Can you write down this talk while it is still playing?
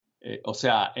O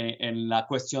sea, en la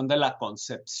cuestión de la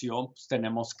concepción, pues,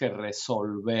 tenemos que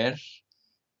resolver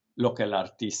lo que el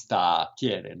artista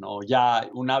quiere, ¿no? Ya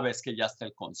una vez que ya está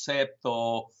el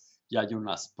concepto, ya hay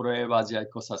unas pruebas, ya hay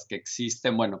cosas que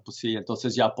existen, bueno, pues sí,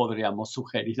 entonces ya podríamos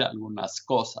sugerir algunas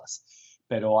cosas,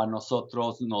 pero a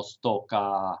nosotros nos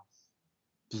toca,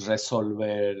 pues,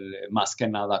 resolver más que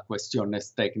nada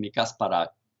cuestiones técnicas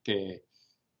para que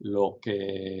lo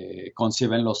que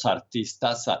conciben los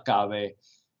artistas acabe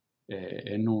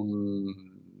en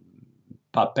un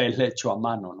papel hecho a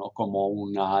mano, ¿no? Como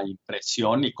una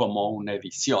impresión y como una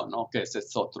edición, ¿no? Que ese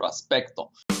es otro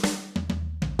aspecto.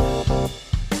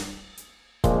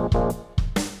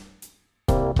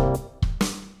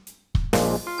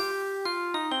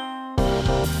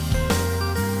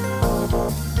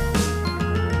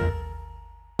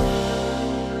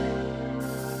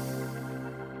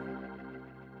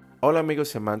 Hola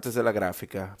amigos y amantes de la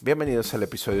gráfica, bienvenidos al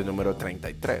episodio número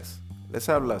 33. Les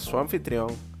habla su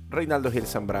anfitrión, Reinaldo Gil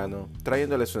Zambrano,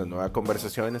 trayéndoles una nueva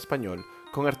conversación en español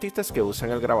con artistas que usan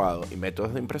el grabado y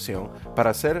métodos de impresión para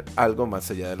hacer algo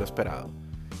más allá de lo esperado.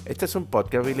 Este es un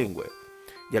podcast bilingüe,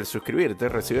 y al suscribirte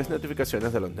recibes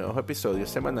notificaciones de los nuevos episodios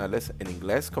semanales en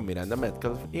inglés con Miranda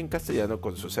Metcalf y en castellano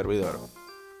con su servidor.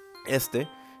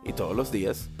 Y todos los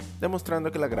días,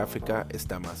 demostrando que la gráfica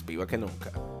está más viva que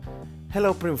nunca.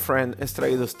 Hello Print Friend es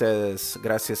traído a ustedes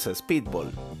gracias a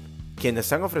Speedball,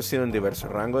 quienes han ofrecido un diverso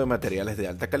rango de materiales de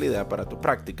alta calidad para tu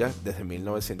práctica desde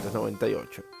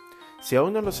 1998. Si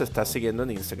aún no los estás siguiendo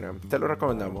en Instagram, te lo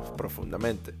recomendamos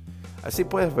profundamente. Así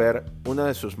puedes ver una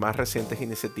de sus más recientes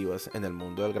iniciativas en el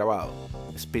mundo del grabado,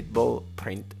 Speedball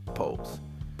Print Pose,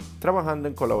 trabajando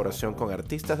en colaboración con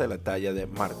artistas de la talla de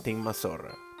Martín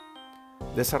Mazorra,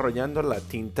 desarrollando la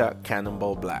tinta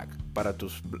Cannonball Black para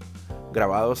tus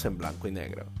grabados en blanco y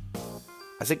negro.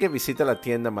 Así que visita la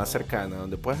tienda más cercana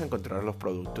donde puedes encontrar los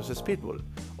productos Speedball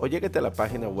o llégate a la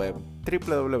página web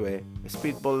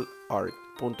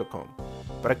www.speedballart.com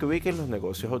para que ubiques los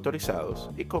negocios autorizados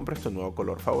y compres tu nuevo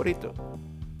color favorito.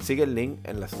 Sigue el link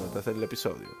en las notas del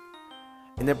episodio.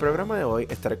 En el programa de hoy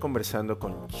estaré conversando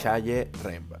con Chaye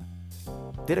Remba,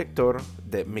 director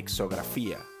de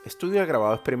Mixografía, estudio de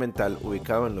grabado experimental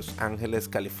ubicado en Los Ángeles,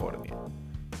 California.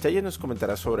 Chaye nos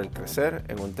comentará sobre el crecer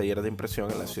en un taller de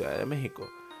impresión en la Ciudad de México,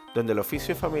 donde el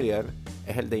oficio familiar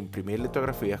es el de imprimir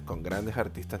litografías con grandes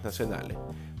artistas nacionales,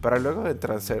 para luego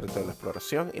adentrarse en la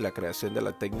exploración y la creación de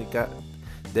la técnica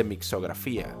de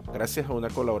mixografía, gracias a una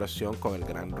colaboración con el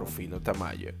gran Rufino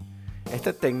Tamayo.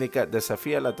 Esta técnica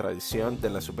desafía la tradición de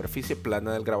la superficie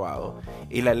plana del grabado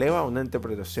y la eleva a una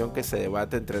interpretación que se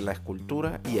debate entre la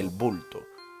escultura y el bulto,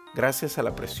 gracias a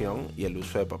la presión y el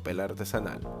uso de papel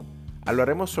artesanal.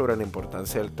 Hablaremos sobre la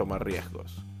importancia del tomar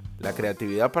riesgos, la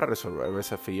creatividad para resolver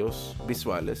desafíos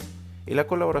visuales y la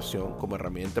colaboración como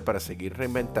herramienta para seguir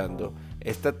reinventando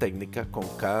esta técnica con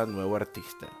cada nuevo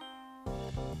artista.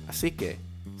 Así que,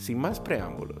 sin más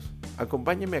preámbulos,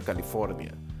 acompáñenme a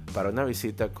California para una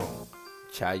visita con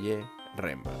Chaye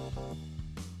Remba.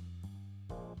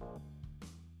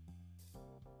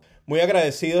 Muy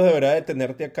agradecidos de verdad de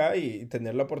tenerte acá y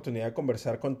tener la oportunidad de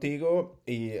conversar contigo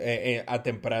y a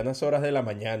tempranas horas de la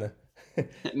mañana.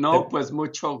 No, pues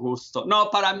mucho gusto. No,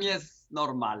 para mí es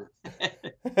normal.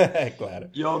 Claro.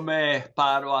 Yo me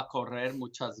paro a correr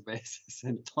muchas veces,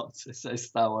 entonces a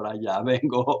esta hora ya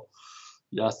vengo,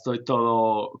 ya estoy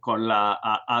todo con la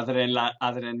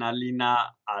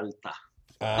adrenalina alta.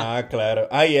 Ah, claro.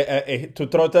 Ay, ¿tú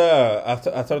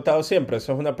has trotado siempre?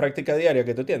 ¿Eso es una práctica diaria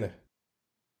que tú tienes?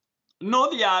 No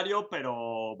diario,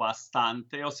 pero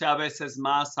bastante. O sea, a veces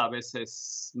más, a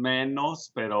veces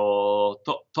menos, pero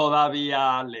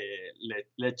todavía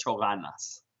le echo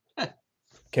ganas.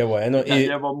 Qué bueno. Ya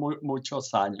llevo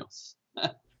muchos años.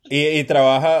 Y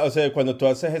trabaja, o sea, cuando tú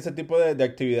haces ese tipo de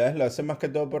actividades, ¿lo haces más que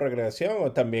todo por recreación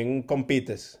o también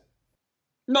compites?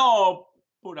 No,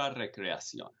 pura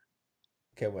recreación.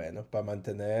 Qué bueno, para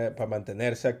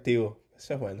mantenerse activo.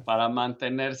 Eso es bueno. Para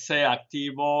mantenerse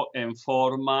activo en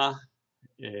forma,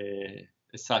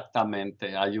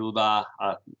 exactamente, ayuda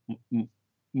a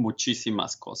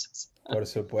muchísimas cosas. Por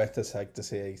supuesto, exacto,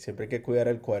 sí, siempre hay que cuidar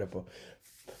el cuerpo.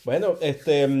 Bueno,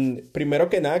 primero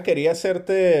que nada quería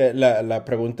hacerte la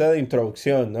pregunta de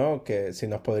introducción, ¿no? Que si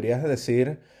nos podrías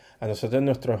decir a nosotros,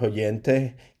 nuestros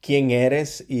oyentes, quién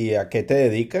eres y a qué te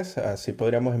dedicas, así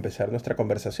podríamos empezar nuestra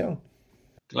conversación.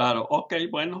 Claro, ok,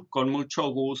 bueno, con mucho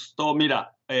gusto.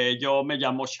 Mira, yo me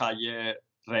llamo Chaye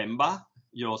Remba,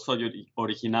 yo soy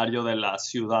originario de la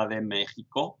Ciudad de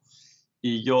México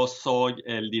y yo soy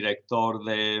el director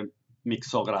de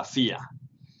Mixografía.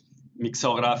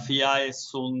 Mixografía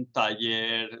es un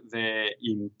taller de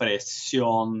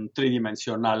impresión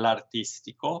tridimensional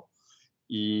artístico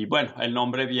y bueno, el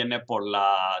nombre viene por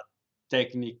la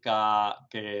técnica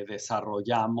que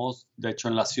desarrollamos, de hecho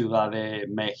en la Ciudad de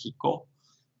México,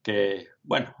 que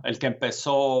bueno, el que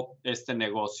empezó este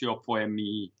negocio fue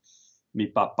mi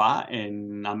papá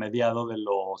a mediados de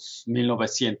los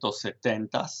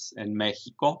 1970s en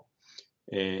México.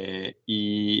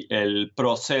 Y el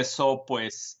proceso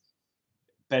pues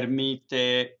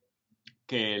permite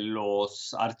que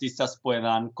los artistas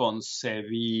puedan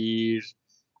concebir,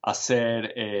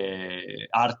 hacer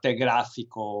arte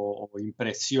gráfico o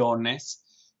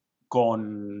impresiones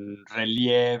con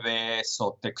relieves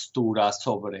o texturas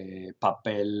sobre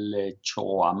papel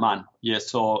hecho a mano. Y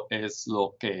eso es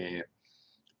lo que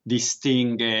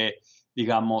distingue,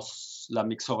 digamos, la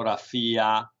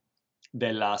mixografía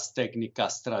de las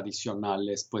técnicas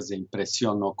tradicionales, pues, de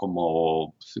impresión, ¿no?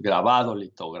 Como pues, grabado,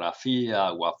 litografía,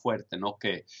 aguafuerte, ¿no?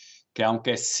 Que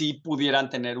aunque sí pudieran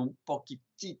tener un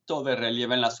poquitito de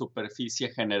relieve en la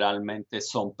superficie, generalmente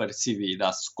son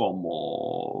percibidas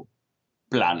como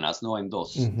planas, ¿no? En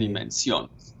dos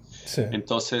dimensiones. Sí.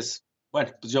 Entonces,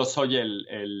 bueno, pues yo soy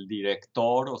el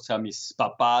director, o sea, mis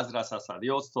papás, gracias a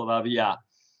Dios, todavía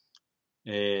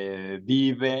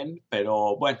viven,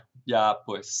 pero bueno, ya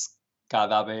pues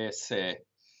cada vez,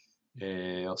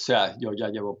 o sea, yo ya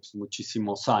llevo pues,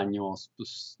 muchísimos años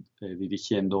pues,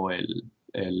 dirigiendo el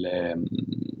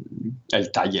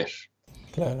taller.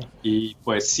 Claro. Y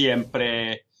pues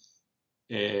siempre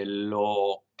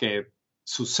lo que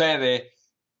sucede,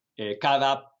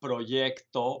 cada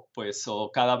proyecto, pues,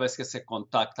 o cada vez que se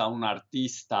contacta a un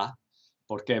artista,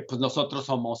 porque pues nosotros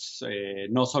somos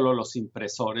no solo los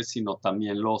impresores, sino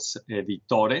también los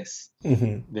editores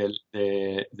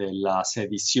de las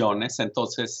ediciones.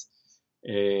 Entonces,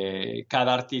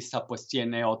 cada artista pues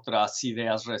tiene otras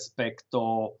ideas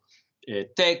respecto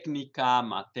técnica,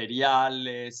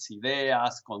 materiales,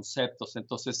 ideas, conceptos.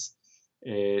 Entonces,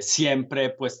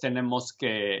 siempre pues tenemos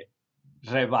que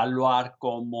reevaluar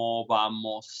cómo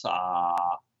vamos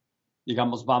a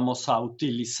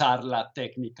utilizar la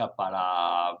técnica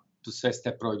para pues,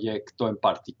 este proyecto en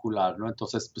particular, ¿no?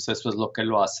 Entonces, pues eso es lo que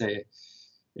lo hace,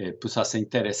 pues hace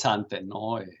interesante,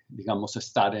 ¿no? Digamos,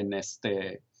 estar en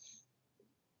este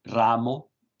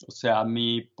ramo. O sea, a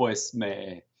mí, pues,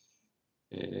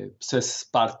 pues es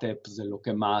parte pues, de lo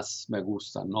que más me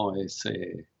gusta, ¿no? Es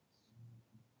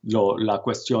la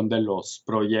cuestión de los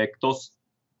proyectos,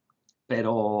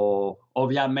 pero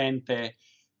obviamente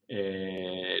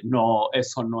no,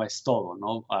 eso no es todo,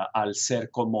 ¿no? Al ser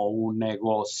como un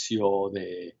negocio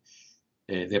de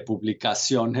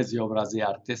publicaciones y obras de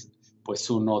arte, pues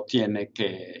uno tiene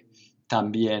que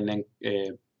también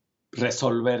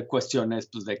resolver cuestiones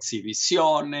pues, de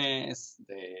exhibiciones,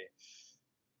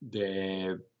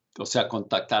 o sea,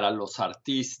 contactar a los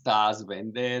artistas,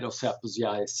 vender, o sea, pues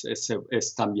ya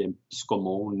es también pues,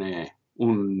 como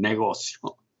un negocio.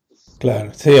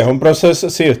 Claro, sí, es un proceso,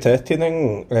 sí, ustedes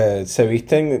tienen, se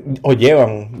visten o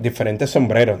llevan diferentes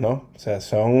sombreros, ¿no? O sea,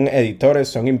 son editores,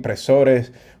 son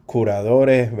impresores,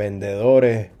 curadores,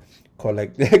 vendedores,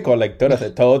 colectores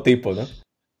de todo tipo, ¿no?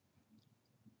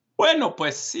 Bueno,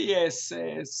 pues sí,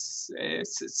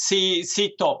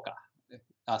 sí toca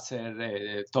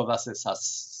hacer todas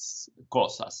esas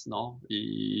cosas, ¿no?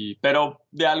 Pero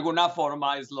de alguna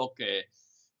forma es lo que,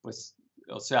 pues,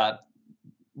 o sea,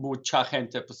 mucha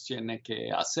gente pues tiene que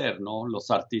hacer, ¿no?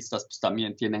 Los artistas pues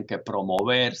también tienen que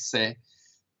promoverse,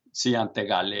 sí, ante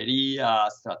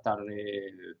galerías, tratar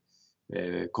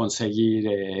de conseguir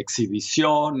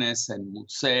exhibiciones en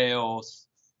museos.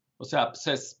 O sea, pues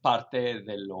es parte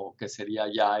de lo que sería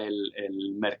ya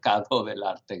el mercado del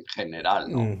arte en general,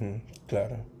 ¿no?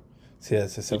 Claro, sí,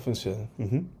 esa Y, funciona.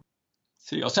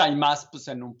 sí, o sea, y más pues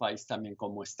en un país también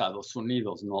como Estados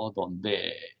Unidos, ¿no?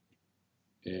 Donde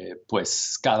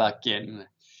pues cada quien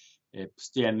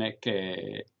pues tiene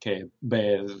que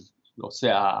ver, o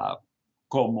sea,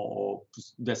 cómo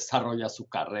pues, desarrolla su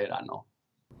carrera, ¿no?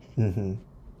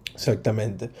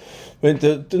 Exactamente.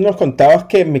 Bueno, tú nos contabas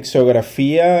que en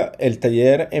mixografía el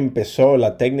taller empezó,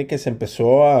 la técnica se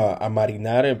empezó a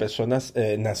marinar,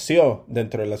 nació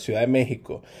dentro de la Ciudad de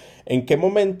México. ¿En qué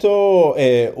momento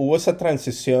hubo esa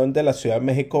transición de la Ciudad de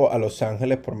México a Los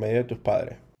Ángeles por medio de tus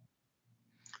padres?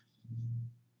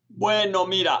 Bueno,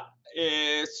 mira,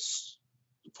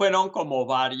 fueron como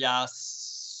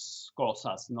varias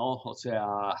cosas, ¿no? O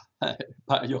sea,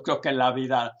 yo creo que en la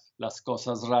vida las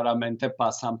cosas raramente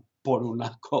pasan por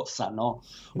una cosa, ¿no?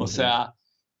 O sea,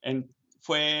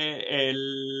 fue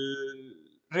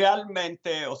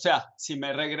realmente, o sea, si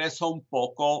me regreso un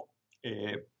poco,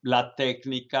 la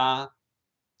técnica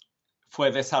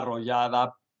fue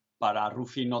desarrollada para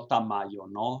Rufino Tamayo,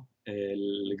 ¿no?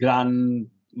 El gran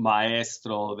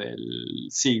maestro del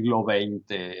siglo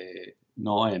XX,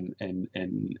 ¿no? En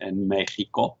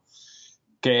México.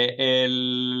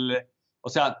 Que o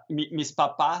sea, mis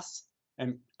papás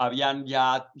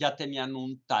ya tenían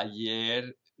un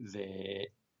taller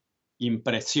de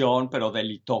impresión, pero de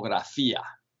litografía,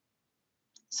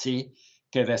 ¿sí?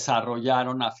 Que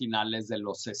desarrollaron a finales de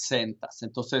los 60.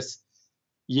 Entonces,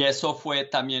 y eso fue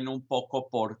también un poco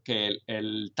porque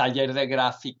el taller de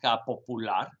gráfica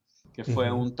popular, que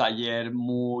fue un taller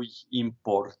muy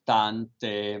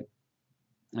importante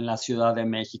en la Ciudad de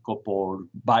México por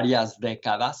varias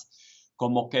décadas,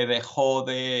 como que dejó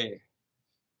de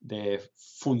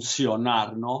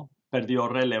funcionar, ¿no? Perdió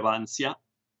relevancia.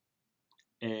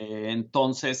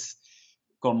 Entonces,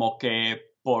 como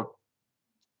que por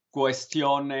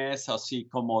cuestiones así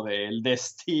como del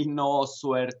destino,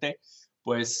 suerte,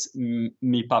 pues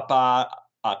mi papá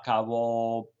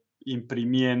acabó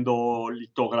imprimiendo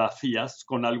litografías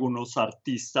con algunos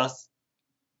artistas,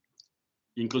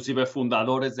 inclusive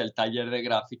fundadores del taller de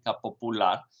gráfica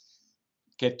popular,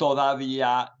 que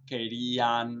todavía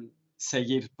querían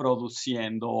seguir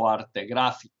produciendo arte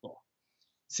gráfico.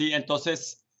 Sí,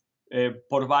 entonces,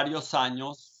 por varios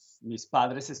años, mis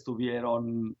padres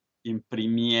estuvieron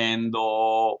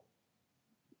imprimiendo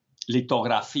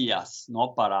litografías,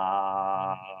 ¿no?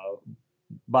 Para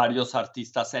varios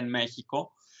artistas en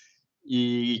México.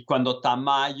 Y cuando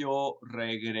Tamayo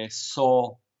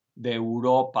regresó de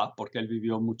Europa, porque él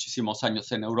vivió muchísimos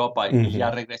años en Europa y ya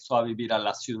regresó a vivir a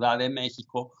la Ciudad de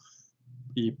México,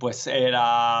 y pues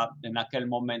era en aquel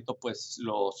momento pues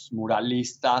los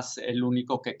muralistas, el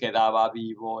único que quedaba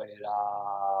vivo era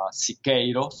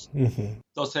Siqueiros.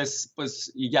 Entonces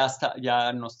pues y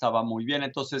ya no estaba muy bien,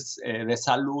 entonces de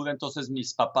salud. Entonces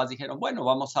mis papás dijeron, bueno,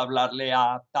 vamos a hablarle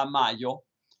a Tamayo,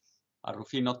 a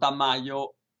Rufino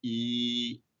Tamayo,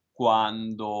 y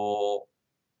cuando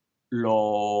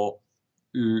lo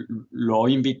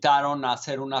invitaron a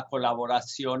hacer una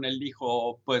colaboración, él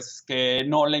dijo pues que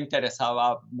no le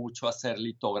interesaba mucho hacer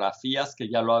litografías, que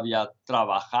ya lo había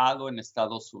trabajado en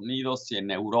Estados Unidos y en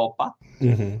Europa,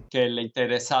 que le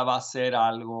interesaba hacer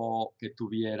algo que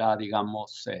tuviera,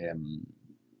 digamos,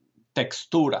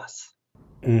 texturas,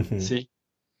 ¿sí?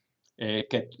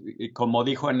 Que como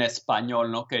dijo en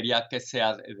español, no quería que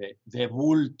sea de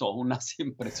bulto, unas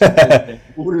impresiones de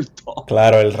bulto.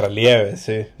 Claro, el relieve,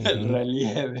 sí. El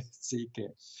relieve, sí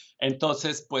que.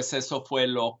 Entonces, pues eso fue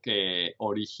lo que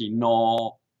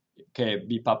originó que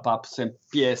mi papá pues,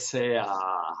 empiece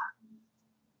a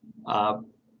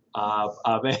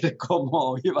ver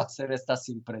cómo iba a hacer estas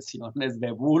impresiones de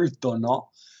bulto,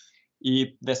 ¿no?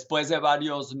 Y después de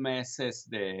varios meses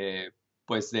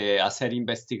pues de hacer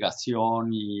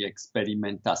investigación y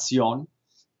experimentación,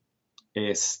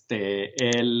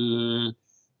 él,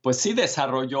 pues sí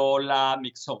desarrolló la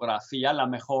mixografía, la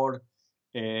mejor,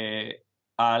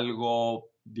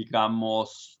 algo,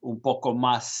 digamos, un poco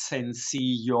más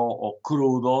sencillo o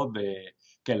crudo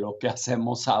que lo que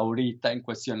hacemos ahorita en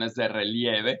cuestiones de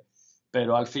relieve,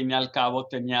 pero al fin y al cabo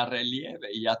tenía relieve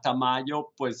y a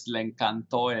Tamayo pues le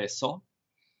encantó eso.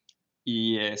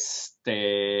 Y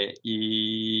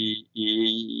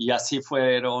así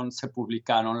se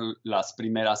publicaron las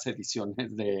primeras ediciones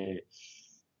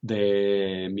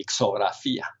de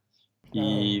mixografía.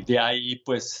 Y de ahí,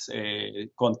 pues,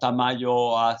 con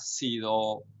Tamayo ha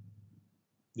sido,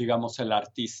 digamos, el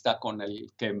artista con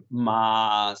el que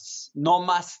más, no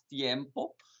más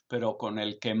tiempo, pero con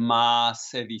el que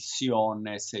más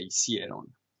ediciones se hicieron,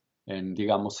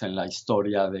 digamos, en la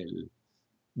historia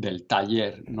del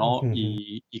taller, ¿no?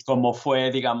 Y como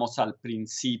fue, digamos, al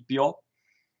principio,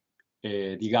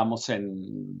 digamos,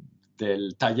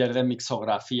 del taller de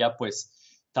mixografía, pues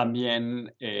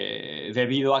también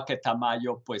debido a que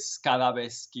Tamayo, pues cada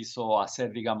vez quiso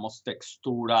hacer, digamos,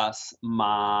 texturas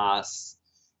más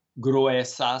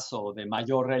gruesas o de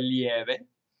mayor relieve,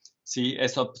 ¿sí?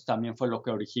 Eso pues, también fue lo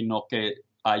que originó que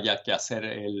haya que hacer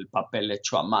el papel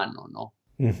hecho a mano, ¿no?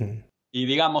 Y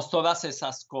digamos, todas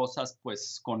esas cosas,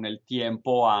 pues con el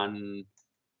tiempo han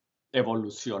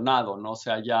evolucionado, ¿no? O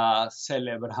sea, ya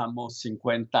celebramos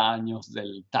 50 años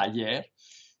del taller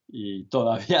y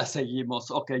todavía seguimos,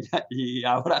 ok, y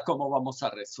ahora cómo vamos a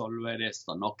resolver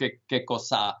esto, ¿no? ¿Qué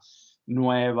cosa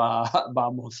nueva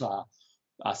vamos a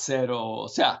hacer? O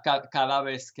sea, cada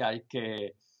vez que hay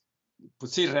que,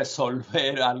 pues sí,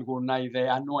 resolver alguna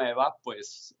idea nueva,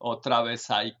 pues otra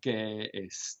vez hay que,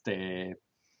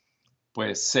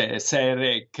 pues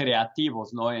ser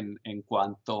creativos, ¿no? En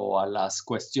cuanto a las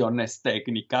cuestiones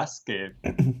técnicas que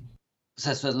Pues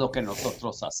eso es lo que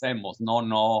nosotros hacemos, no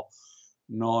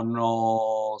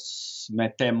nos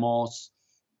metemos,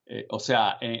 o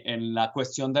sea, en la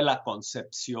cuestión de la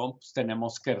concepción, pues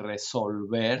tenemos que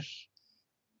resolver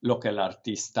lo que el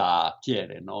artista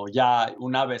quiere, ¿no? Ya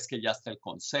una vez que ya está el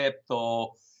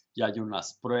concepto, ya hay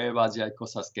unas pruebas, ya hay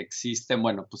cosas que existen,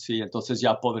 bueno, pues sí, entonces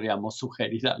ya podríamos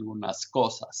sugerir algunas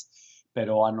cosas,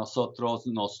 pero a nosotros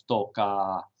nos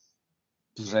toca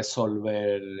pues,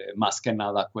 resolver más que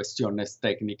nada cuestiones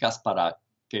técnicas para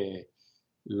que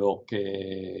lo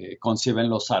que conciben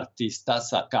los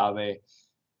artistas acabe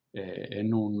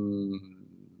en un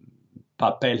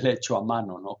papel hecho a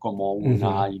mano, ¿no? Como una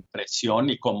Ujú, impresión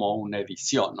y como una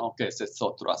edición, ¿no? Que ese es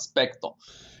otro aspecto.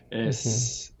 ujú.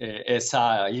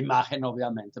 Esa imagen,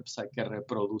 obviamente, pues hay que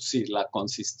reproducirla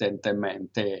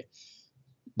consistentemente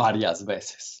varias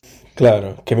veces.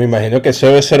 Claro, que me imagino que eso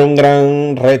debe ser un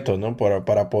gran reto, ¿no?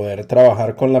 Para poder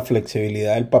trabajar con la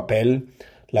flexibilidad del papel,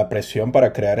 la presión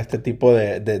para crear este tipo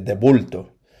de bulto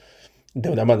de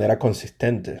una manera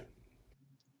consistente.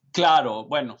 Claro,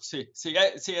 bueno, sí, sí,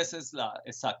 sí, esa es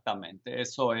exactamente,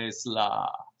 eso es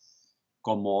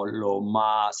como lo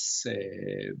más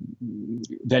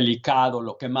delicado,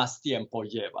 lo que más tiempo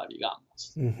lleva,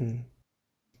 digamos. Ujú.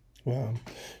 Wow,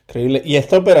 increíble. ¿Y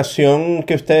esta operación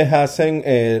que ustedes hacen,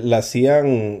 la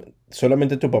hacían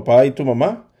solamente tu papá y tu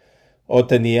mamá? ¿O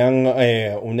tenían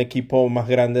un equipo más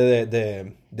grande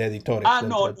de editores Ah, dentro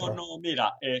no, del no, trabajo? no,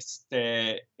 mira,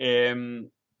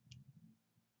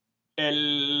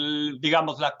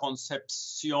 digamos, la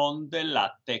concepción de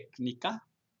la técnica,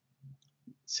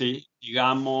 sí,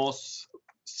 digamos,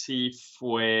 sí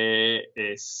fue,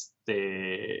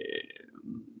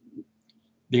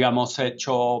 digamos,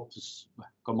 hecho, pues,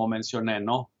 como mencioné,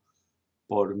 ¿no?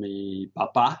 Por mi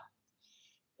papá,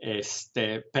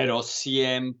 pero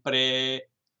siempre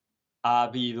ha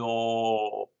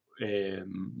habido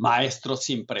maestros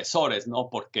impresores, ¿no?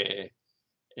 Porque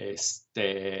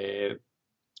este,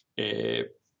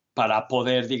 eh, para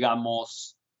poder,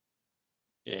 digamos,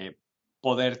 eh,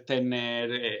 poder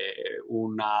tener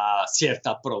una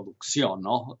cierta producción,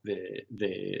 ¿no? De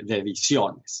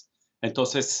ediciones.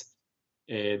 Entonces,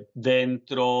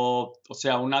 dentro, o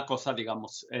sea, una cosa,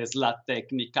 digamos, es la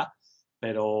técnica,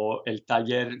 pero el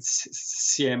taller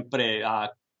siempre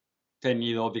ha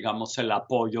tenido, digamos, el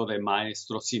apoyo de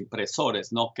maestros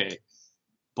impresores, ¿no? Que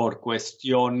por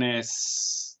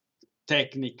cuestiones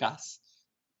técnicas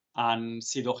han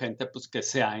sido gente pues, que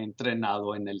se ha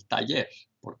entrenado en el taller,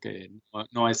 porque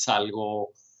no es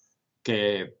algo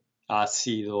que ha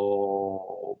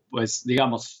sido, pues,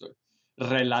 digamos, es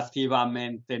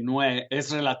relativamente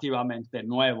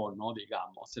nuevo, ¿no?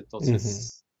 Digamos, Ujú.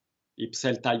 entonces, y pues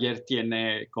el taller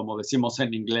tiene, como decimos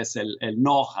en inglés, el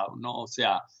know-how, ¿no? O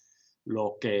sea,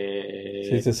 lo Sí,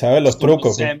 que se sabe pues, los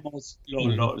trucos, pues. conocemos,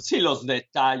 Ujú, sí, los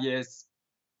detalles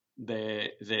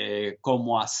de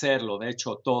cómo hacerlo. De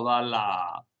hecho, toda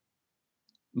la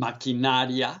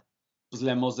maquinaria, pues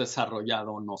la hemos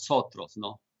desarrollado nosotros,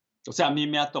 ¿no? O sea, a mí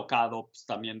me ha tocado pues,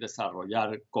 también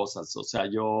desarrollar cosas. O sea,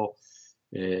 yo,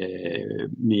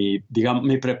 digamos,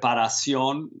 mi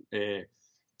preparación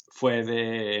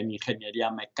fue en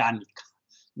ingeniería mecánica,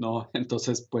 ¿no?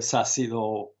 Entonces, pues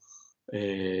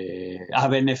ha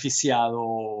beneficiado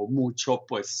mucho,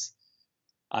 pues,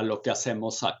 a lo que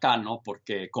hacemos acá, ¿no?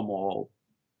 Porque como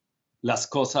las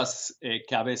cosas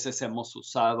que a veces hemos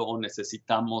usado o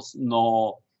necesitamos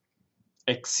no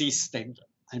existen,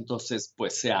 entonces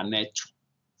pues se han hecho.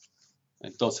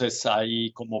 Entonces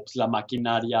hay como pues, la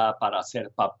maquinaria para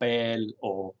hacer papel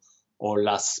o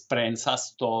las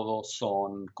prensas, todos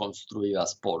son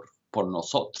construidas por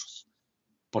nosotros,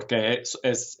 porque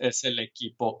es el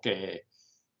equipo que,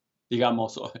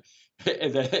 digamos,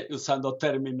 usando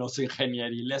términos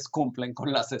ingenieriles, cumplen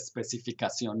con las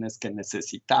especificaciones que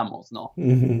necesitamos, ¿no?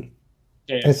 ujú.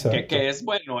 Que Exacto. es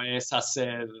bueno, es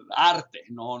hacer arte,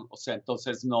 ¿no? O sea,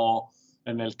 entonces no,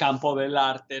 en el campo del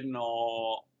arte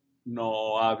no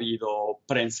ha habido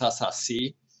prensas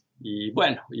así. Y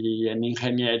bueno, y en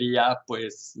ingeniería,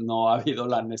 pues no ha habido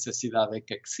la necesidad de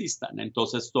que existan.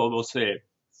 Entonces todo se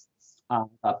ha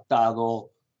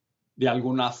adaptado de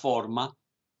alguna forma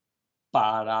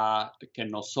para que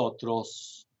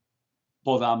nosotros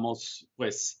podamos,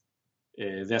 pues,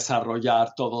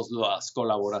 desarrollar todas las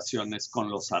colaboraciones con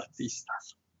los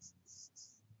artistas.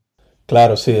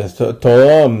 Claro, sí,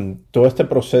 todo, todo este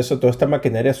proceso, toda esta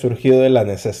maquinaria ha surgido de la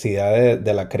necesidad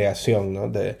de la creación, ¿no?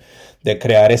 De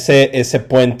crear ese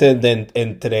puente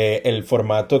entre el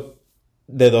formato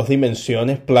de dos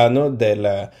dimensiones plano del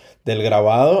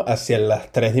grabado hacia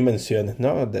las tres dimensiones,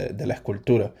 ¿no? De la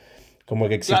escultura. Como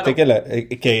que existe Claro,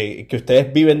 que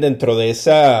ustedes viven dentro de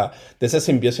esa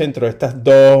simbiosis, dentro de estas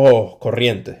dos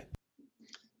corrientes.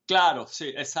 claro,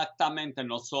 sí, exactamente.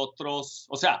 Nosotros,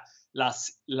 o sea,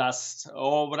 las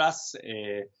obras,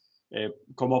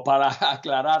 como para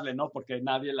aclararle, ¿no? Porque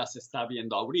nadie las está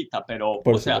viendo ahorita, pero,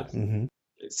 Por o sea, supuesto. Ujú.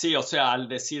 sí, o sea, al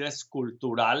decir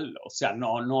escultural, o sea,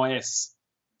 no es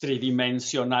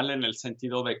tridimensional en el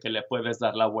sentido de que le puedes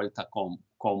dar la vuelta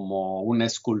como una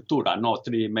escultura, no,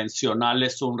 tridimensional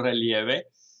es un relieve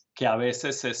que a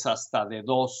veces es hasta de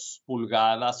 2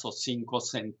 pulgadas o 5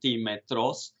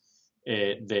 centímetros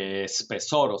de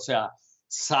espesor, o sea,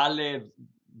 sale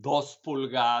 2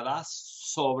 pulgadas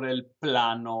sobre el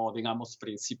plano, digamos,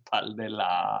 principal de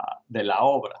la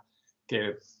obra,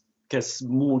 que que es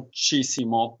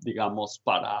muchísimo, digamos,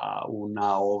 para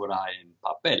una obra en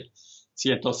papel.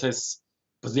 Sí, entonces,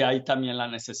 pues de ahí también la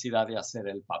necesidad de hacer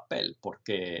el papel,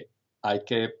 porque hay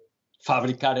que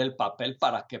fabricar el papel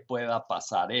para que pueda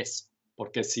pasar eso,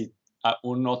 porque si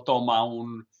uno toma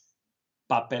un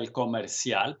papel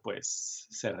comercial, pues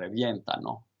se revienta,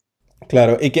 ¿no?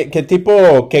 Claro. ¿Y qué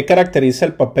tipo, qué caracteriza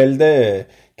el papel de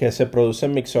que se produce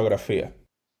en mixografía?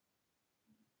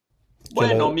 Que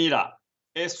Bueno, lo, mira,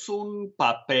 es un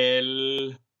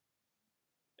papel.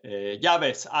 Ya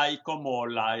ves, hay como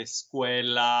la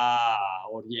escuela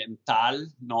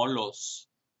oriental, ¿no?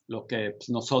 Lo que pues,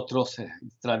 nosotros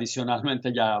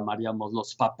tradicionalmente llamaríamos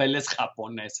los papeles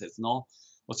japoneses, ¿no?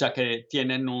 O sea que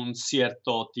tienen un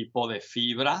cierto tipo de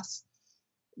fibras.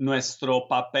 Nuestro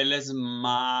papel es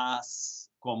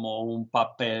más como un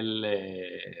papel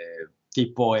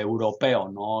tipo europeo,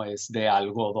 ¿no? Es de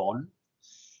algodón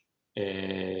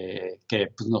que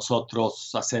pues,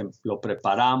 nosotros lo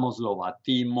preparamos, lo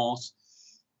batimos,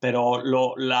 pero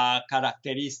la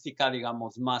característica,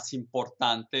 digamos, más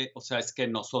importante, o sea, es que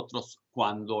nosotros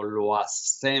cuando lo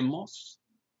hacemos,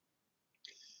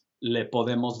 le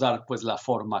podemos dar pues la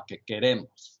forma que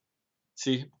queremos,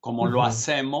 ¿sí? Como lo Ujú.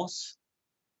 hacemos,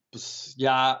 pues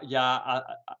ya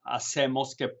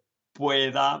hacemos que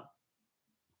pueda,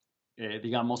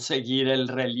 digamos, seguir el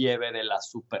relieve de la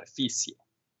superficie.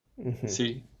 Ujú.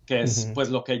 Sí, que es Ujú. pues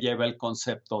lo que lleva el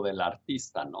concepto del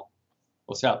artista, ¿no?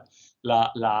 O sea,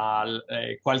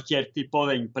 cualquier tipo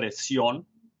de impresión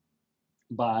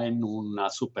va en una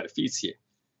superficie.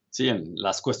 Sí, en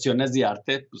las cuestiones de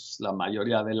arte, pues la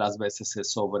mayoría de las veces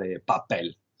es sobre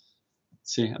papel.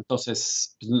 Sí,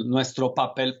 entonces pues, nuestro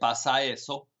papel pasa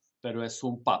eso, pero es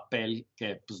un papel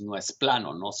que pues no es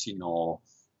plano, ¿no? Sino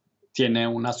tiene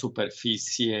una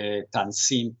superficie tan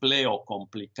simple o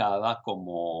complicada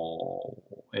como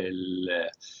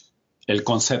el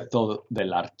concepto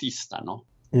del artista, ¿no?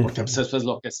 Porque pues Ujú. eso es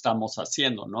lo que estamos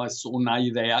haciendo, ¿no? Es una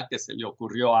idea que se le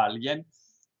ocurrió a alguien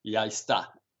y ahí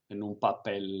está, en un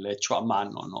papel hecho a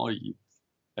mano, ¿no? Y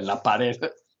en la pared,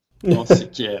 ¿no? Si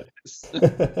quieres. O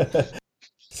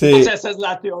Sí, sea, esa es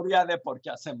la teoría de por qué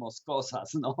hacemos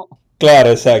cosas, ¿no? claro,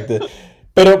 exacto.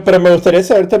 Pero me gustaría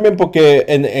saber también, porque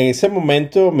en ese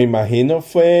momento me imagino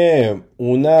fue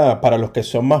para los que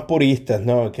son más puristas,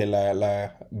 ¿no? Que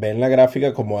ven la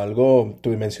gráfica como algo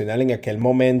tridimensional en aquel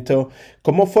momento.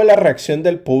 ¿Cómo fue la reacción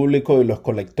del público y los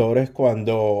colectores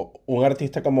cuando un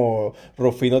artista como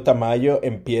Rufino Tamayo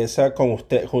empieza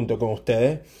junto con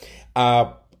ustedes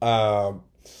a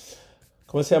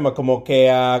 ¿cómo se llama? Como que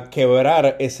a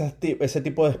quebrar ese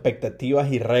tipo de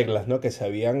expectativas y reglas, ¿no? Que se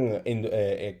habían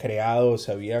creado,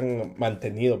 se habían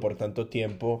mantenido por tanto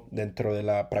tiempo dentro de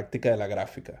la práctica de la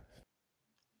gráfica.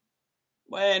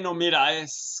 Bueno, mira,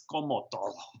 es como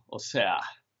todo. O sea,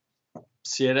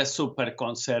 si eres súper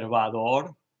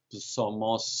conservador, pues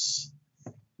somos,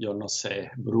 yo no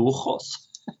sé, brujos.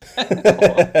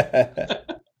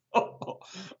 o, o-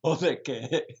 o de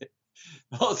que,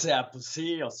 o sea, pues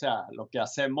sí, o sea, lo que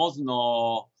hacemos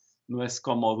no es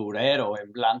como durero,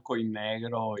 en blanco y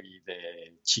negro y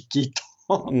de chiquito.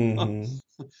 Ujú.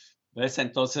 ¿Ves?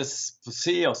 Entonces, pues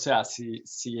sí, o sea, si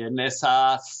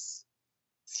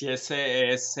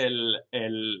ese es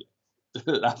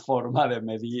la forma de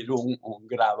medir un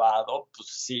grabado, pues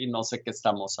sí, no sé qué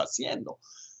estamos haciendo.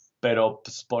 Pero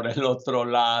pues por el otro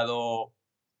lado,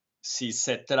 si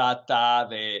se trata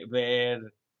de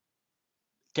ver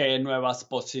qué nuevas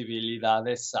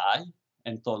posibilidades hay,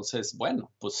 entonces,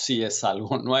 bueno, pues sí es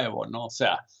algo nuevo, ¿no? O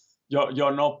sea,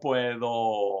 yo no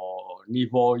puedo ni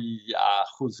voy a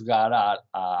juzgar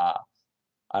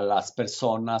a las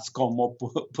personas como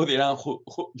pudieran,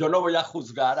 yo no voy a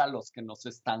juzgar a los que nos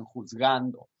están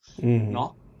juzgando, Ujú.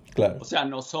 ¿no? Claro. O sea,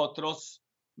 nosotros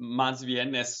más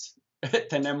bien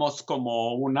tenemos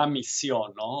como una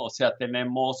misión, ¿no? O sea,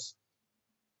 tenemos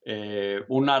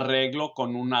un arreglo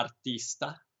con un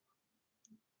artista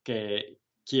que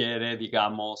quiere,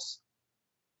 digamos,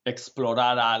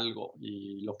 explorar algo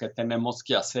y lo que tenemos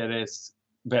que hacer es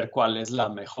ver cuál es la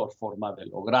mejor forma de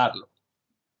lograrlo.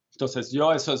 Entonces,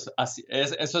 eso es así,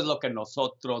 eso es lo que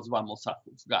nosotros vamos a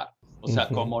juzgar. O sea,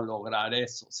 cómo lograr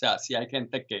eso. O sea, si hay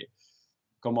gente que,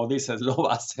 como dices, lo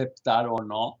va a aceptar o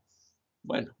no,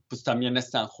 bueno, pues también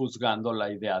están juzgando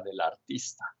la idea del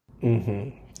artista.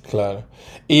 Ujú, claro.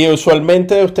 Y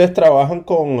usualmente ustedes trabajan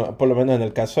con, por lo menos en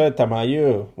el caso de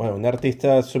Tamayo, bueno, un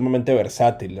artista sumamente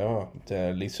versátil, ¿no? O sea,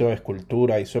 él hizo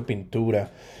escultura, hizo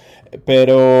pintura.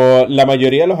 Pero la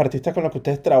mayoría de los artistas con los que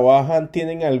ustedes trabajan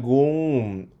tienen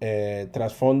algún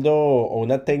trasfondo o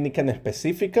una técnica en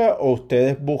específica, o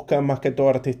ustedes buscan más que todo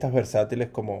artistas versátiles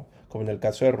como en el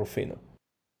caso de Rufino.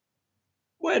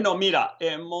 Bueno, mira,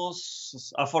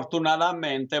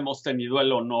 afortunadamente hemos tenido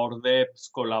el honor de pues,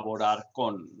 colaborar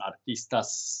con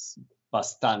artistas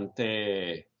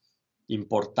bastante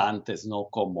importantes, ¿no?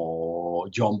 Como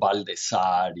John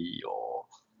Baldessari o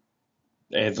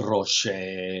Ed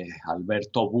Roche,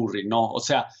 Alberto Burri, ¿no? O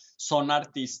sea, son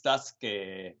artistas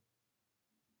que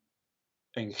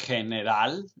en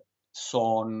general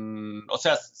o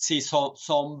sea, sí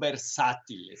son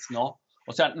versátiles, ¿no?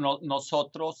 O sea,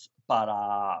 nosotros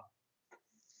para,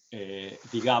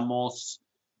 digamos,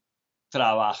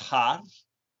 trabajar,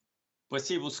 pues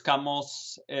sí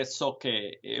buscamos eso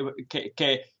que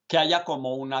haya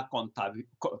como una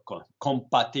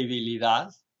compatibilidad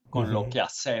con lo Ujú, que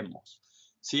hacemos.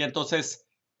 ¿Sí? Entonces,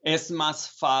 es más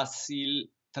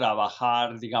fácil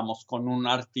trabajar, digamos, con un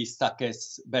artista que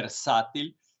es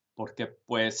versátil, porque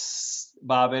pues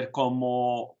va a ver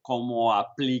cómo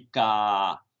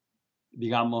aplica,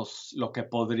 digamos, lo que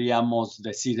podríamos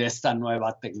decir esta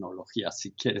nueva tecnología,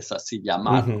 si quieres así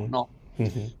llamarlo, ujú, ¿no?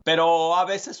 ujú. Pero a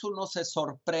veces uno se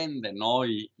sorprende, ¿no?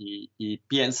 Y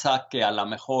piensa que a lo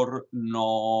mejor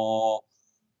no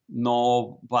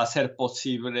va a ser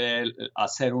posible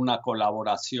hacer una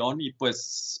colaboración y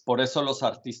pues por eso los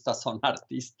artistas son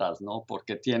artistas, ¿no?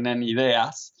 Porque tienen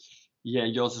ideas y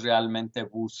ellos realmente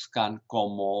buscan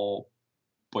cómo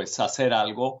pues hacer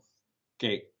algo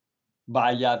que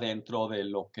vaya dentro de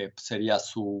lo que sería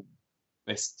su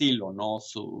estilo, ¿no?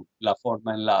 La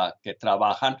forma en la que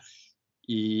trabajan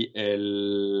y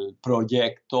el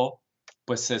proyecto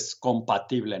pues es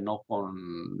compatible, ¿no?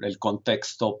 Con el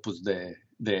contexto pues de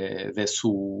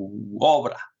su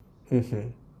obra.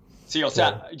 Ujú, Sí, o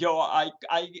claro. sea,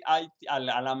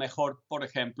 a lo mejor, por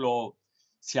ejemplo,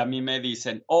 si a mí me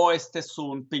dicen, oh, este es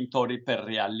un pintor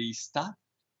hiperrealista,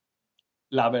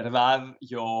 la verdad,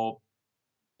 yo,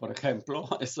 por ejemplo,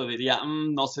 eso diría,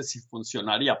 no sé si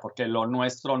funcionaría, porque lo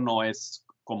nuestro no es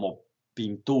como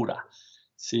pintura,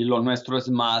 ¿sí? Lo nuestro es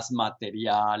más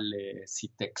materiales y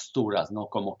texturas, ¿no?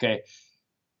 Como que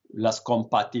las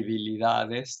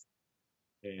compatibilidades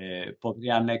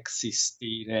podrían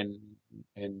existir en,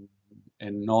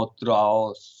 en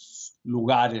otros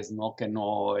lugares, ¿no? Que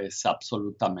no es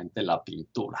absolutamente la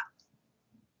pintura.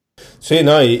 Sí,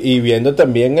 no, y viendo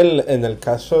también en el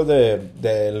caso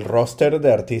del roster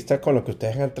de artistas con los que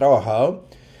ustedes han trabajado,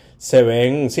 se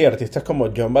ven, sí, artistas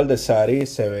como John Baldessari,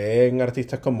 se ven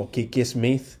artistas como Kiki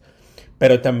Smith,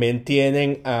 pero también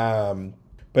tienen a...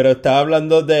 pero estaba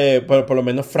hablando de, por lo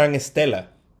menos, Frank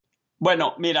Stella.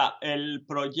 Bueno, mira, el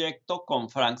proyecto con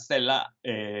Frank Stella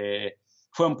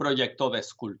fue un proyecto de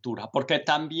escultura, porque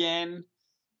también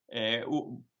eh,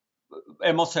 u-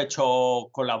 hemos hecho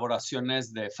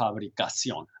colaboraciones de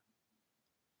fabricación.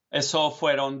 Eso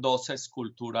fueron dos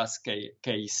esculturas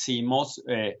que hicimos.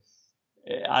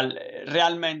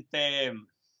 Realmente,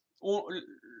 u-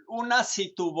 una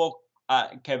sí tuvo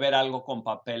que ver algo con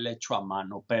papel hecho a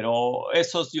mano, pero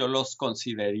esos yo los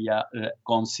consideraría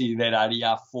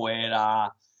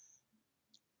fuera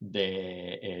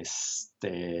de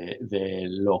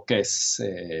lo que es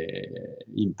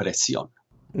impresión.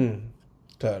 Mm,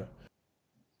 claro.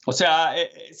 O sea,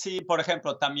 sí, por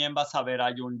ejemplo, también vas a ver,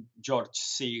 hay un George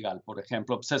Segal, por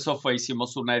ejemplo, pues eso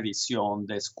hicimos una edición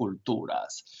de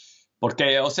esculturas,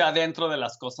 porque, o sea, dentro de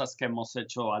las cosas que hemos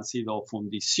hecho han sido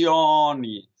fundición,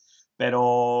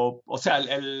 pero, o sea,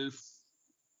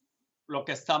 lo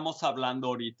que estamos hablando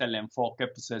ahorita, el enfoque,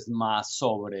 pues es más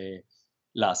sobre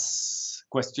las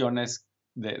cuestiones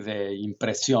de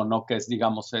impresión, ¿no? Que es,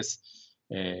 digamos, es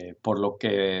por lo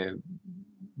que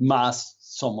más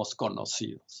somos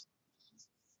conocidos.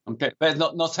 Aunque pues,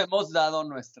 nos hemos dado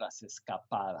nuestras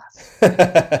escapadas.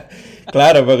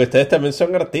 Claro, porque ustedes también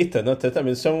son artistas, ¿no? Ustedes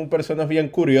también son personas bien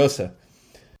curiosas.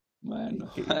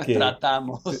 Bueno, Que, que-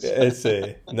 tratamos.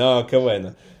 ese, no, qué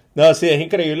bueno. No, sí, es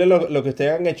increíble lo que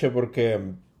ustedes han hecho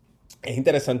porque es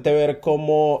interesante ver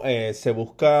cómo se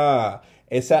busca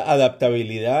esa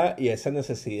adaptabilidad y esa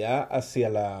necesidad hacia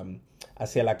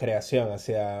la creación,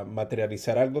 hacia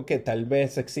materializar algo que tal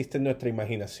vez existe en nuestra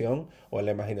imaginación o en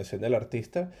la imaginación del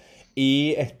artista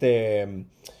y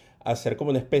hacer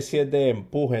como una especie de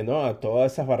empuje, ¿no? A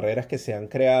todas esas barreras que se han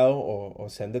creado o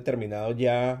se han determinado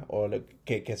ya,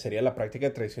 que sería la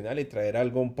práctica tradicional y traer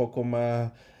algo un poco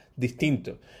más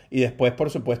distinto. Y después,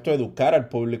 por supuesto, educar al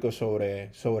público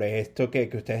sobre esto que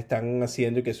ustedes están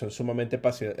haciendo y que son sumamente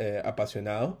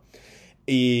apasionados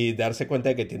y darse cuenta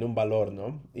de que tiene un valor,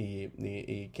 ¿no?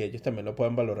 Y que ellos también lo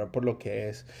puedan valorar por lo que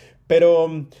es.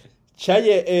 Pero,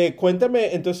 Chaye,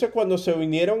 cuéntame, entonces cuando se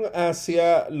vinieron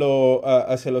hacia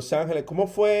Los Ángeles, cómo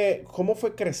fue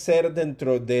crecer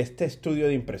dentro de este estudio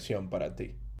de impresión para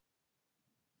ti?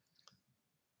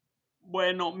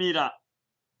 Bueno, mira,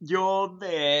 yo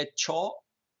de hecho,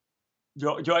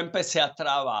 yo empecé a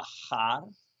trabajar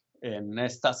en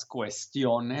estas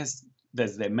cuestiones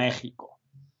desde México,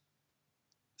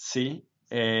 ¿sí?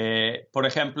 Por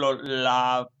ejemplo,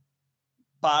 la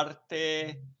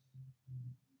parte,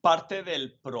 parte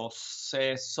del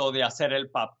proceso de hacer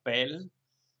el papel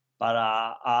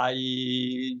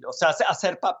o sea,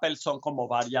 hacer papel son como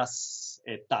varias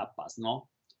etapas, ¿no?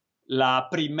 La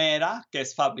primera, que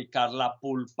es fabricar la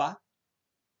pulpa.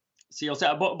 Sí, o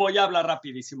sea, voy a hablar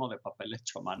rapidísimo de papel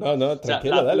hecho a mano. No, no, O sea,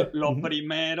 tranquilo, dale. lo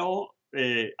primero,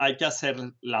 hay que hacer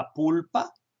la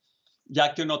pulpa.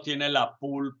 Ya que uno tiene la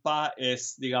pulpa,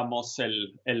 es, digamos,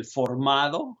 el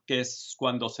formado, que es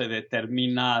cuando se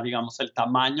determina, digamos, el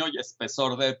tamaño y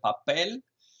espesor del papel.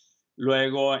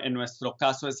 Luego, en nuestro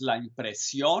caso, es la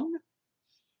impresión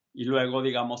y luego,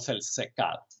 digamos, el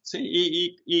secado.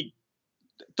 ¿Sí? Y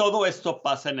todo esto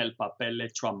pasa en el papel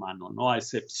hecho a mano, ¿no? A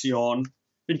excepción,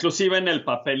 inclusive en el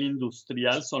papel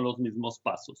industrial son los mismos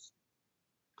pasos.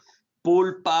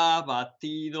 Pulpa,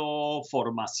 batido,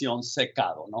 formación,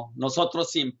 secado, ¿no?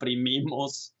 Nosotros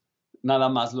imprimimos, nada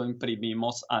más lo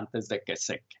imprimimos antes de que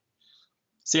seque.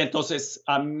 Sí, entonces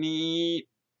a mí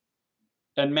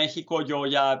en México yo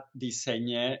ya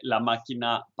diseñé la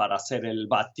máquina para hacer el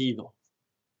batido.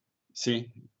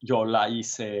 Sí, yo la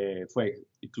hice,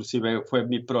 inclusive fue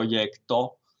mi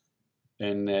proyecto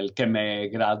en el que me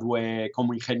gradué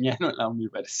como ingeniero en la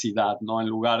universidad, ¿no? En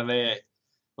lugar de,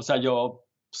 o sea, yo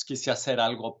pues, quise hacer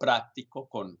algo práctico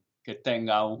que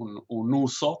tenga un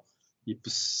uso y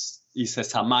pues hice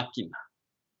esa máquina,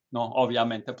 ¿no?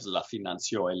 Obviamente pues la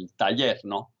financió el taller,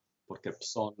 ¿no? Porque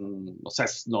pues, o sea,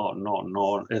 es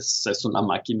una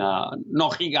máquina no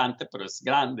gigante, pero es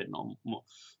grande, ¿no?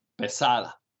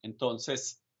 Pesada.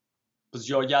 Entonces, pues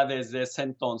yo ya desde ese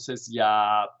entonces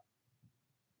ya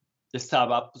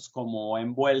estaba pues como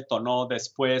envuelto, ¿no?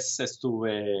 Después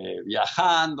estuve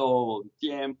viajando un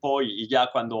tiempo y ya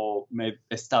cuando me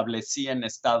establecí en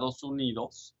Estados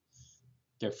Unidos,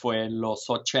 que fue en los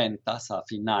 80s a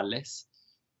finales,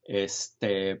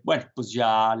 bueno, pues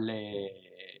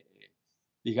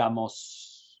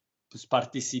digamos, pues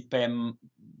participé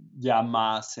ya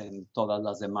más en todas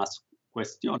las demás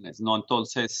cuestiones, ¿no?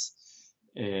 Entonces,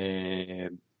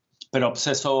 pero pues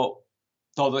eso,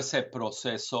 todo ese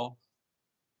proceso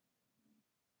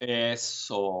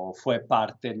eso fue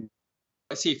parte,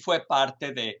 sí, fue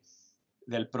parte de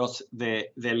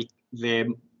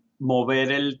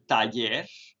mover el taller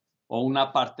o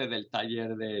una parte del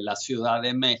taller de la Ciudad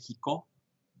de México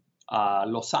a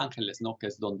Los Ángeles, ¿no? Que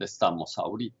es donde estamos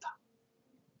ahorita.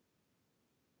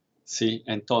 Sí,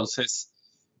 entonces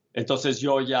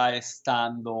yo ya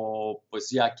estando,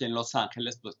 pues ya aquí en Los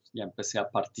Ángeles, pues ya empecé a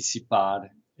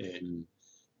participar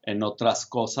en otras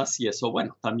cosas y eso,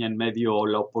 bueno, también me dio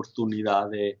la oportunidad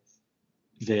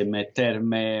de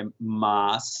meterme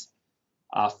más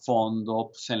a fondo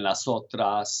pues, en las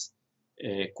otras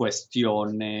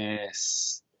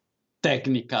cuestiones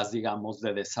técnicas, digamos,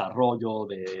 de desarrollo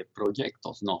de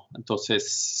proyectos, ¿no?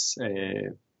 Entonces,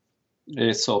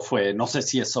 eso fue, no sé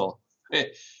si eso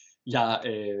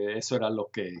eso era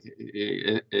lo que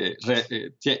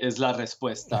es la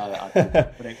respuesta a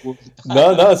tu pregunta.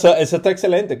 No, no, eso está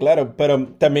excelente, claro, pero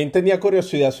también tenía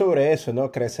curiosidad sobre eso,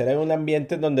 ¿no? Crecer en un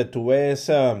ambiente en donde tú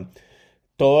ves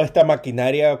toda esta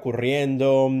maquinaria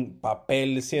ocurriendo,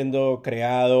 papel siendo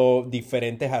creado,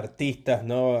 diferentes artistas,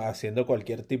 ¿no? Haciendo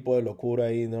cualquier tipo de locura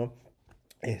ahí, ¿no?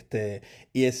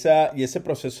 Y ese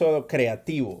proceso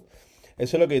creativo.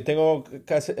 Eso es lo que yo tengo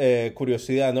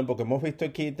curiosidad, ¿no? Porque hemos visto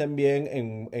aquí también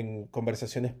en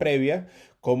conversaciones previas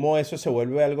cómo eso se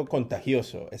vuelve algo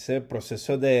contagioso, ese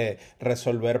proceso de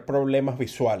resolver problemas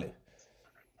visuales,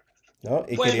 ¿no?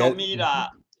 Y Bueno, quería...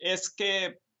 mira, es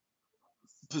que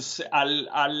pues,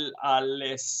 al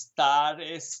estar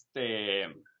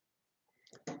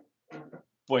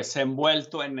pues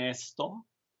envuelto en esto,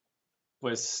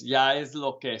 pues ya es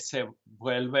lo que se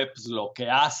vuelve pues, lo que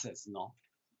haces, ¿no?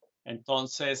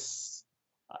 Entonces,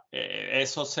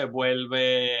 eso se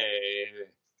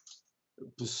vuelve,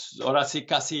 pues ahora sí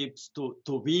casi pues,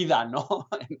 tu vida, ¿no?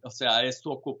 O sea, es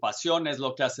tu ocupación, es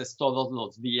lo que haces todos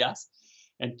los días.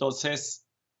 Entonces,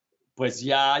 pues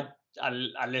ya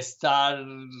al estar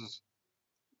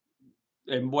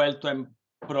envuelto en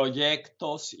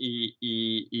proyectos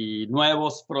y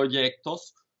nuevos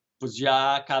proyectos, pues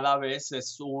ya cada vez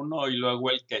es uno y luego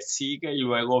el que sigue y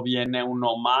luego viene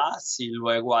uno más y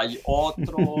luego hay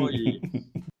otro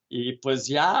y pues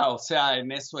ya, o sea,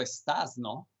 en eso estás,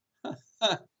 ¿no?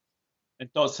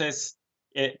 Entonces,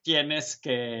 tienes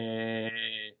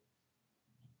que,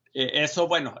 eso,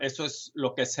 bueno, eso es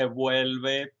lo que se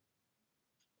vuelve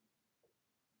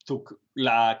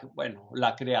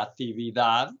la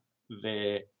creatividad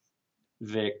de,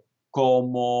 de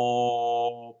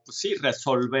cómo, pues sí,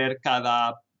 resolver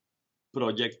cada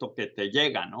proyecto que te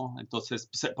llega, ¿no? Entonces,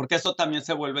 pues, porque eso también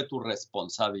se vuelve tu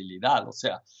responsabilidad, o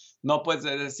sea, no puedes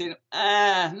decir,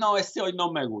 no, hoy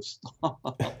no me gustó.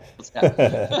 O sea,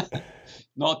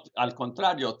 no, al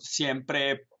contrario,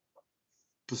 siempre,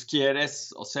 pues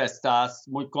quieres, o sea, estás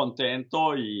muy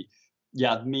contento y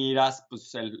admiras,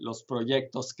 pues, los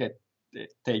proyectos que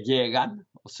te llegan,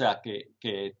 o sea,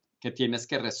 que tienes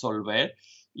que resolver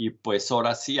y pues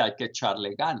ahora sí hay que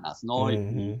echarle ganas, ¿no?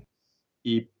 Ujú.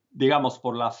 Y digamos,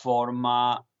 por la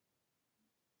forma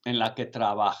en la que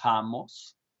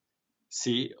trabajamos,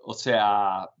 sí, o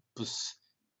sea, pues,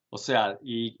 o sea,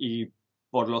 y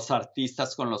por los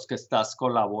artistas con los que estás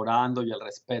colaborando y el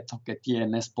respeto que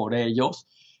tienes por ellos,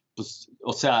 pues,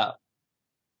 o sea,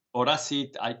 ahora sí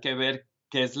hay que ver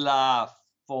qué es la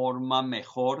forma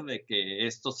mejor de que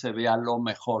esto se vea lo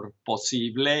mejor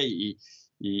posible y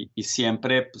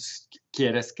siempre pues,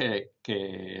 quieres que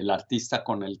el artista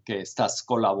con el que estás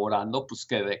colaborando pues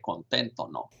quede contento,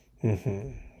 ¿no?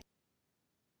 Ujú.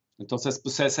 Entonces,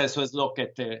 pues eso es lo que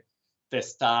te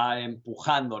está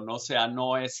empujando, ¿no? O sea,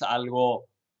 no es algo,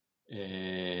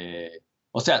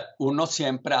 o sea, uno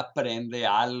siempre aprende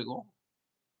algo,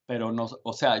 pero no,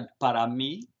 o sea, para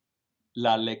mí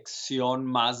la lección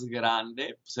más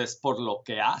grande pues, es por lo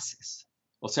que haces.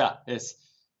 O sea,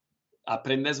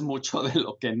 aprendes mucho de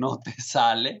lo que no te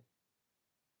sale,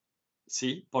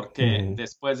 ¿sí? Porque Ujú.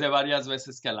 después de varias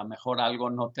veces que a lo mejor algo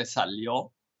no te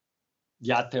salió,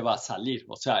 ya te va a salir.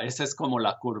 O sea, esa es como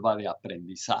la curva de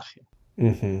aprendizaje.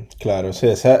 Ujú. Claro, sí,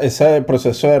 ese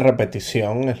proceso de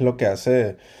repetición es lo que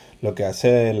hace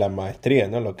la maestría,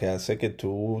 ¿no? Lo que hace que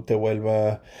tú te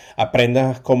vuelvas,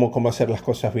 aprendas cómo hacer las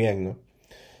cosas bien, ¿no? O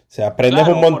sea, aprendes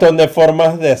un Claro, montón de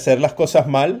formas de hacer las cosas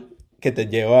mal que te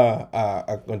lleva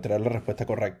a encontrar la respuesta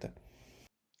correcta.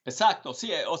 exacto,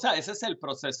 sí, o sea, ese es el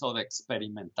proceso de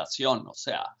experimentación. O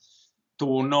sea,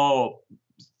 tú no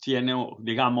tiene,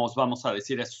 digamos, vamos a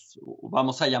decir,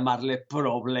 vamos a llamarle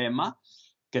problema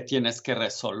que tienes que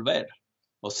resolver.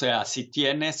 O sea, si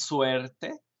tienes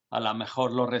suerte, a lo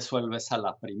mejor lo resuelves a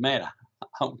la primera,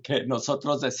 aunque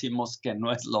nosotros decimos que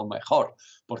no es lo mejor,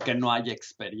 porque no hay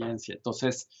experiencia.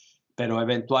 Entonces, pero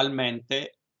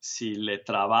eventualmente, si le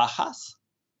trabajas,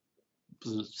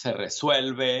 pues, se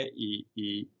resuelve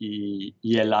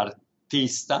y el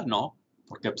artista, ¿no?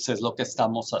 Porque pues, es lo que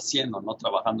estamos haciendo, ¿no?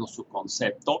 Trabajando su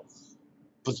concepto,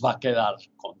 pues va a quedar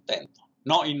contento,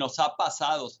 ¿no? Y nos ha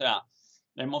pasado, o sea,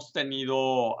 hemos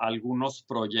tenido algunos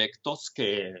proyectos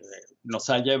que nos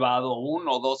ha llevado 1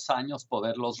 o 2 años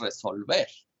poderlos resolver.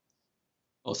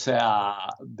 O sea,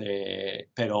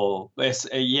 pero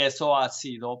y eso ha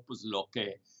sido pues lo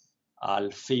que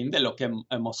al fin de lo que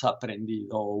hemos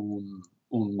aprendido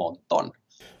un montón.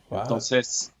 Wow.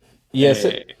 Entonces, Y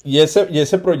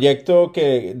ese proyecto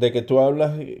de que tú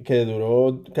hablas, que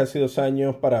duró casi 2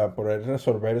 años para poder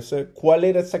resolverse, ¿cuál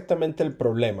era exactamente el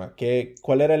problema?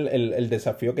 ¿Cuál era el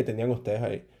desafío que tenían ustedes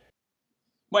ahí?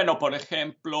 bueno, por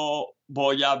ejemplo,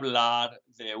 voy a hablar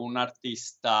de un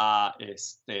artista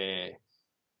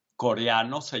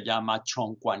coreano, se llama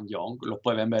Chong Kwan-yong, lo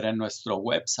pueden ver en nuestro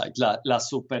website. Las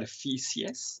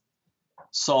superficies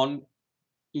son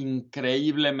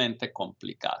increíblemente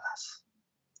complicadas.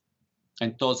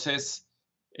 Entonces,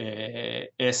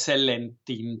 es el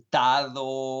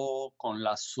entintado con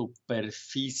las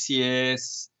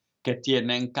superficies que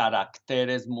tienen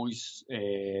caracteres muy,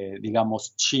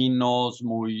 digamos, chinos,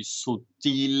 muy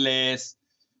sutiles.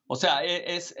 O sea,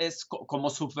 como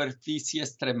superficie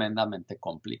es tremendamente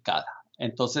complicada.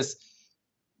 Entonces,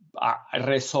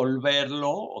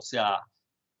 resolverlo, o sea,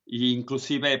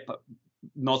 inclusive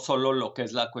no solo lo que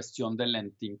es la cuestión del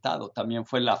entintado, también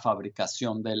fue la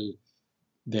fabricación del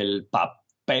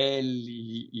papel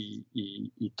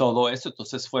y todo eso.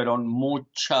 Entonces fueron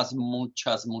muchas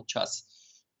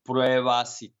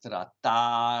pruebas y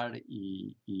tratar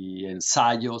y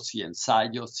ensayos y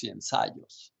ensayos y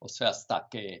ensayos. O sea, hasta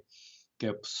que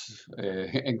pues,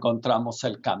 encontramos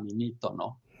el caminito,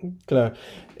 ¿no? Claro.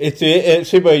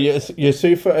 Sí, pues yo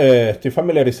estoy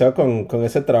familiarizado con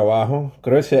ese trabajo.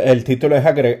 Creo que el título es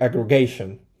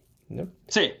Aggregation, ¿no?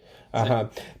 Sí, sí. Ajá.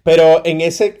 Pero en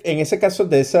ese caso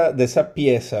de esa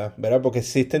pieza, ¿verdad? Porque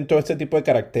existen todo este tipo de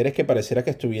caracteres que pareciera que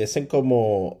estuviesen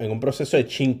como en un proceso de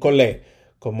chincolé,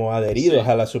 como adheridos Sí.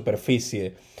 a la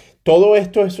superficie. ¿Todo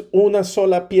esto es una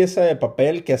sola pieza de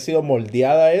papel que ha sido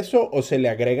moldeada a eso o se le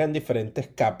agregan diferentes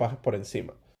capas por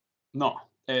encima? No,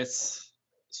 es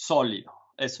sólido,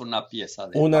 es una pieza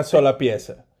de Una papel. sola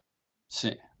pieza.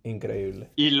 Sí.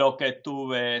 Increíble. Y lo que tú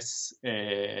ves,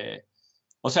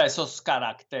 o sea, esos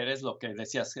caracteres, lo que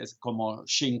decías es como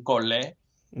Shinkole,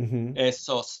 Ujú.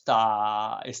 eso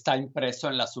está impreso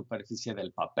en la superficie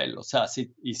del papel. O sea,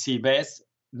 si ves,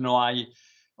 no hay,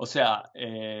 o sea,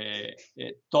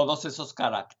 todos esos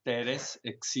caracteres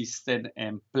existen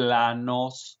en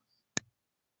planos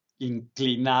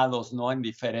inclinados, ¿no? En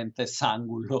diferentes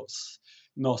ángulos,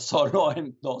 no solo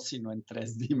en 2, sino en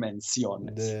 3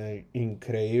 dimensiones.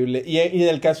 Increíble. Y en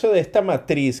el caso de esta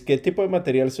matriz, ¿qué tipo de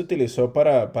material se utilizó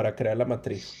para crear la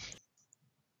matriz?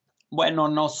 Bueno,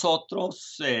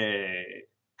 nosotros,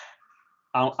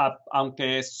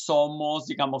 aunque somos,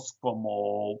 digamos,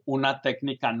 como una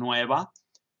técnica nueva,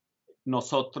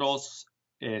 nosotros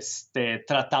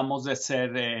tratamos de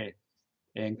ser,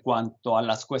 en cuanto a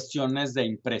las cuestiones de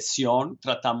impresión,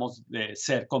 tratamos de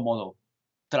ser como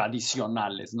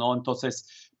tradicionales, ¿no?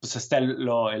 Entonces, pues está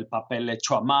el papel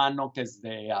hecho a mano, que es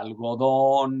de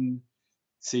algodón,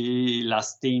 sí,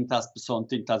 las tintas pues, son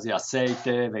tintas de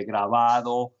aceite, de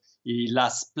grabado, y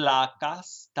las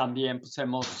placas también pues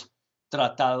hemos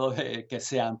tratado de que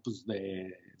sean pues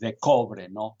de cobre,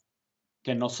 ¿no?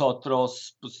 Que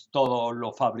nosotros pues todo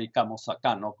lo fabricamos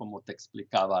acá, ¿no? Como te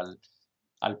explicaba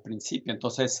al principio.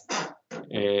 Entonces,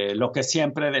 lo que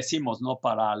siempre decimos, ¿no?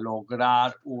 Para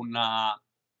lograr una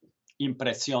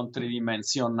impresión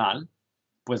tridimensional,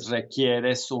 pues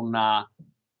requieres una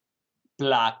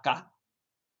placa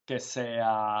que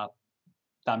sea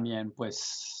también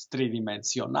pues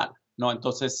tridimensional, ¿no?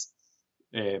 Entonces,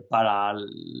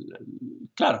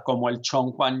 claro, como el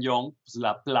Chong Kwan Yong, pues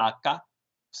la placa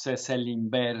pues es el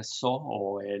inverso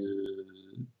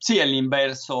sí, el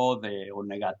inverso o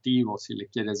negativo, si le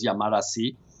quieres llamar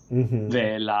así, Ujú.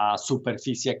 de la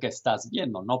superficie que estás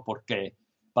viendo, ¿no? Porque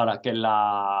para que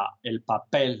el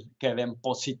papel quede en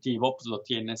positivo, pues lo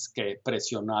tienes que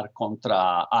presionar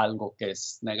contra algo que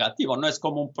es negativo. No es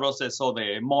como un proceso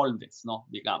de moldes, ¿no?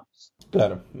 Digamos.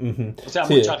 Claro. Ujú. O sea,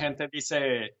 Sí. mucha gente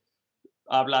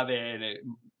habla de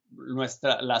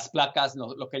las placas,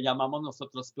 lo que llamamos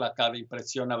nosotros placa de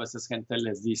impresión, a veces gente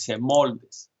les dice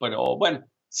moldes, pero bueno,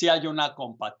 sí hay una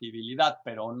compatibilidad,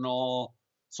 pero no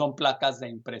son placas de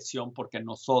impresión porque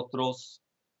nosotros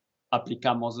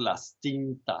aplicamos las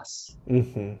tintas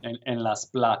Ujú. en las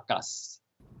placas.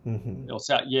 Ujú. O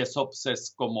sea, y eso pues,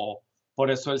 es como, por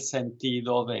eso el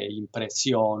sentido de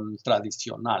impresión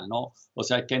tradicional, ¿no? O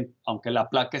sea, aunque la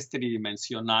placa es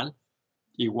tridimensional,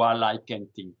 igual hay que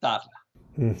entintarla,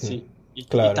 Ujú. ¿sí? Y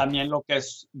Claro. también lo que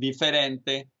es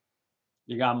diferente,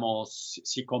 digamos,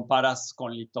 si comparas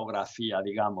con litografía,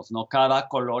 digamos, ¿no? Cada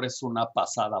color es una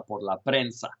pasada por la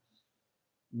prensa.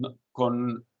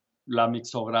 Con la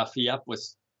mixografía,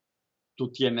 pues tú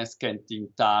tienes que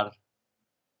entintar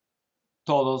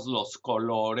todos los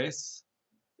colores,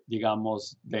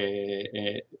 digamos,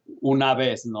 de una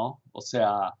vez, ¿no? O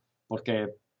sea, porque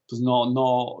pues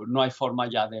no hay forma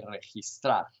ya de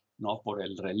registrar, ¿no? Por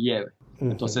el relieve.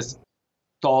 Ujú. Entonces,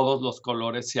 todos los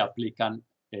colores se aplican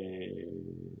eh,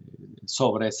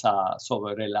 sobre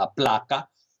la placa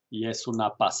y es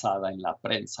una pasada en la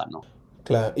prensa, ¿no?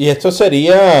 Claro. Y esto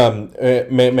sería,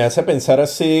 me hace pensar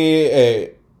así,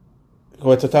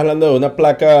 como esto está hablando de una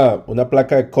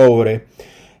placa de cobre.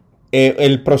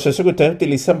 El proceso que ustedes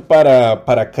utilizan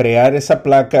para crear esa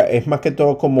placa es más que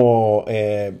todo como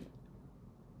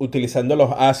utilizando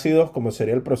los ácidos, como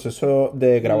sería el proceso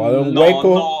de grabado en No,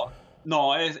 hueco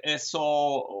no,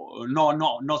 eso, no,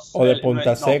 o de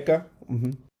punta seca.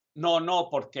 Ujú. no,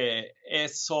 porque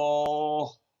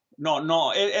eso,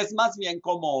 no, es más bien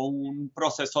como un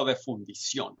proceso de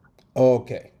fundición.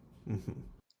 Ok. Ujú.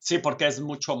 Sí, porque es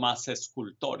mucho más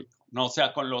escultórico, ¿no? O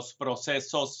sea, con los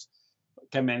procesos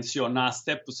que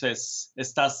mencionaste, pues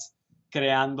estás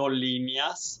creando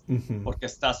líneas Ujú. porque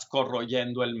estás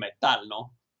corroyendo el metal,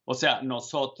 ¿no? O sea,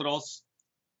 nosotros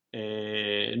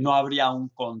no habría un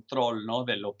control, ¿no?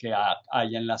 De lo que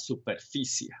hay en la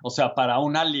superficie. O sea, para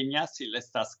una línea sí la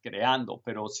estás creando,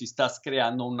 pero si estás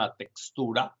creando una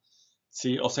textura,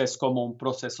 sí, o sea, es como un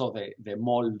proceso de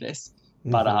moldes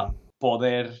para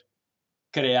poder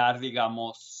crear,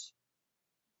 digamos,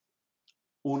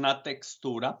 una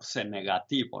textura pues, en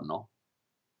negativo, ¿no?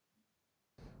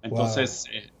 Wow. Entonces,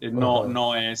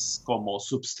 no es como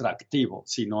subtractivo,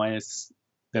 sino es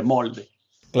de molde.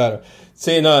 Claro,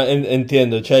 sí, no,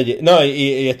 entiendo, Chayi. No,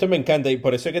 y esto me encanta, y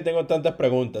por eso es que tengo tantas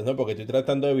preguntas, ¿no? Porque estoy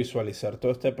tratando de visualizar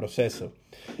todo este proceso.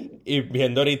 Y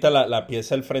viendo ahorita la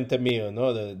pieza al frente mío,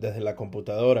 ¿no? Desde la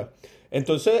computadora.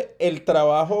 Entonces, el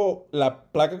trabajo,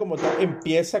 la placa como tal,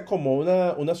 empieza como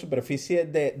una superficie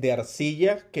de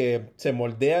arcilla que se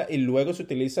moldea y luego se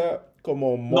utiliza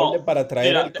como molde No, para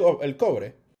traer mira, el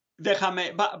cobre.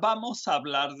 déjame, vamos a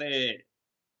hablar de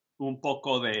un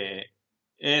poco de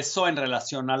eso en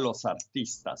relación a los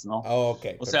artistas, ¿no? Ah, ok,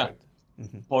 O sea, perfecto.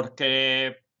 Ujú.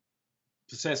 porque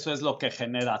pues eso es lo que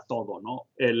genera todo, ¿no?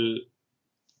 El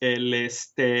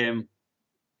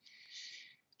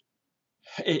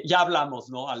ya hablamos,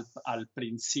 ¿no? Al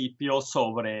principio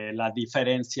sobre la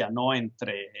diferencia, ¿no?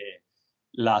 Entre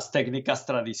las técnicas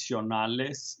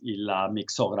tradicionales y la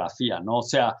mixografía, ¿no? O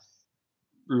sea,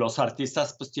 los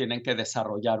artistas pues tienen que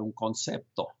desarrollar un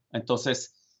concepto.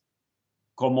 Entonces,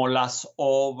 como las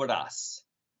obras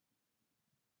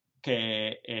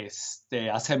que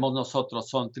hacemos nosotros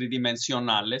son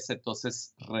tridimensionales,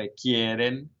 entonces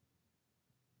requieren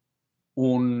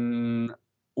un,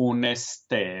 un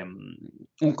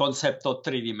concepto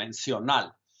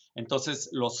tridimensional. Entonces,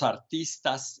 los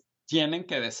artistas tienen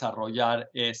que desarrollar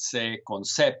ese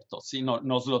concepto, ¿sí?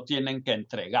 Nos lo tienen que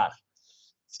entregar,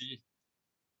 ¿sí?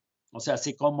 O sea,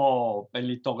 así como en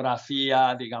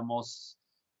litografía, digamos,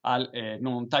 en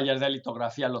un taller de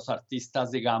litografía, los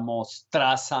artistas, digamos,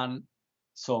 trazan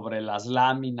sobre las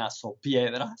láminas o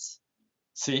piedras,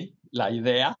 ¿sí? La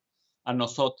idea. A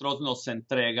nosotros nos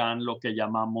entregan lo que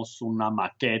llamamos una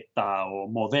maqueta o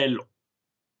modelo,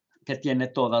 que tiene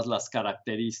todas las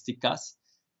características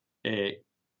eh,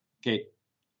 que,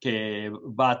 que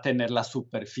va a tener la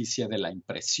superficie de la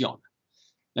impresión.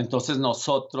 Entonces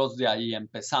nosotros de ahí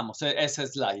empezamos. Esa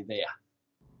es la idea,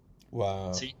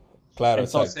 Wow. ¿sí? Claro,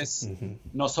 exacto. Entonces Ujú.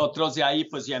 nosotros de ahí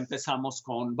pues ya empezamos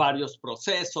con varios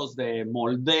procesos de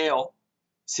moldeo,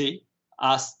 ¿sí?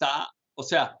 Hasta, o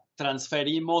sea,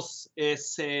 transferimos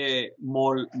ese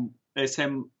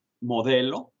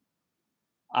modelo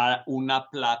a una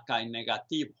placa en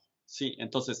negativo, ¿sí?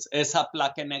 Entonces esa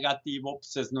placa en negativo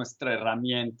pues, es nuestra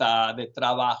herramienta de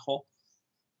trabajo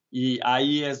y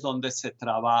ahí es donde se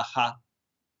trabaja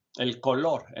el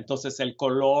color. Entonces el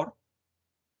color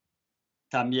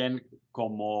también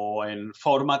como en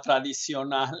forma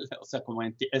tradicional, o sea, como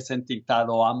es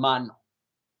entintado a mano,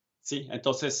 ¿sí?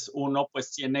 Entonces uno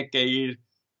pues tiene que ir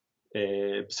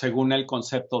según el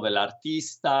concepto del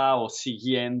artista o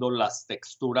siguiendo las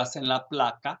texturas en la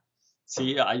placa,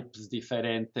 ¿sí? Hay pues,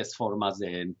 diferentes formas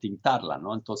de entintarla,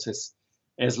 ¿no? Entonces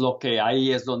es lo que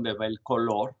ahí es donde va el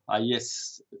color, ahí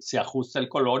se ajusta el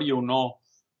color y uno,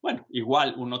 bueno,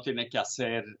 igual uno tiene que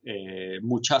hacer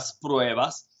muchas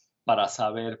pruebas para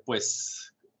saber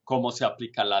pues cómo se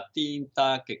aplica la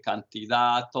tinta, qué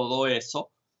cantidad, todo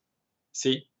eso,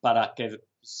 ¿sí? Para que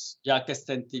pues, ya que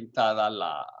esté entintada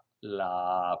la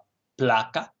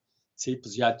placa, ¿sí?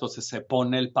 Pues ya entonces se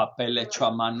pone el papel hecho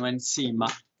a mano encima,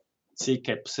 ¿sí?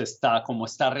 Que pues está, como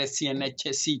está recién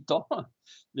hechecito,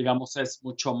 digamos, es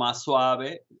mucho más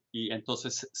suave y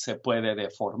entonces se puede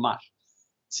deformar.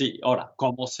 Sí, ahora,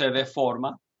 ¿cómo se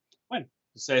deforma? Bueno,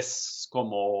 pues es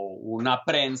como una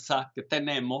prensa que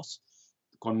tenemos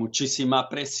con muchísima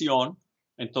presión,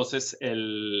 entonces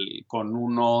con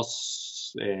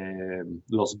los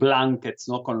blankets,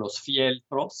 ¿no? Con los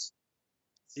fieltros,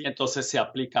 ¿sí? Entonces se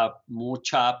aplica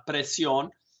mucha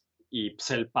presión y pues,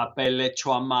 el papel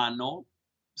hecho a mano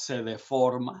se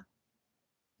deforma,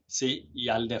 ¿sí? Y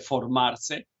al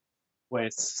deformarse,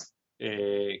 pues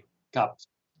cap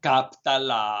capta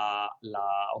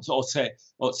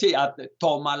sí,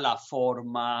 toma la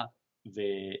forma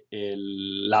de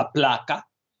la placa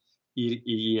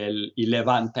y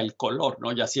levanta el color,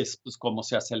 ¿no? Y así es pues, como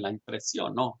se hace la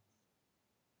impresión, ¿no?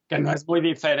 Que no es muy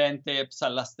diferente pues, a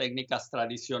las técnicas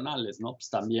tradicionales, ¿no? Pues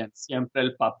también siempre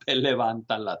el papel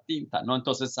levanta la tinta, ¿no?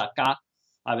 Entonces acá,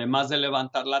 además de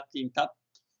levantar la tinta,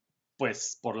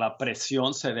 pues por la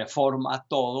presión se deforma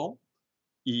todo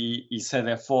y se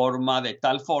deforma de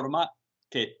tal forma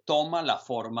que toma la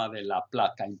forma de la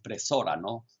placa impresora,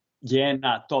 ¿no?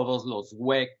 Llena todos los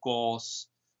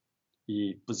huecos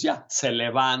y pues ya, se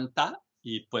levanta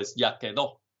y pues ya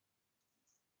quedó.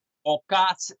 o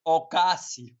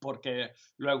casi, porque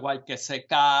luego hay que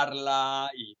secarla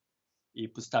y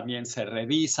pues también se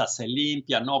revisa, se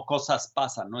limpia, ¿no? Cosas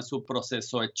pasan, no es un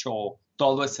proceso hecho,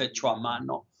 todo es hecho a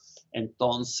mano.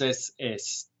 Entonces,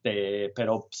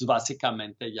 pero pues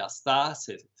básicamente ya está,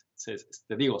 se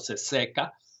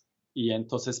seca y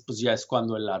entonces pues ya es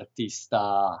cuando el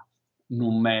artista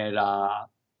numera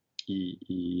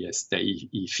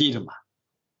y firma,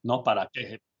 ¿no? Para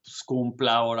que pues,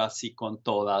 cumpla ahora sí con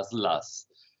todas las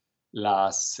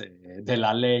de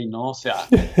la ley, ¿no? O sea,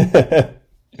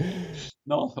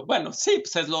 no, bueno, sí,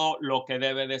 pues es lo que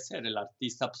debe de ser. El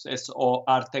artista pues, es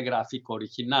arte gráfico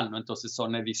original, ¿no? Entonces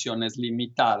son ediciones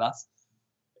limitadas,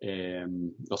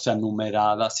 o sea,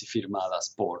 numeradas y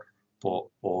firmadas por,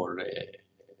 por, eh,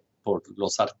 por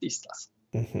los artistas.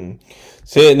 Ujú.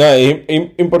 Sí, no,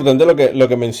 es importante lo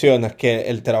que mencionas, que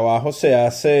el trabajo se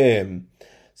hace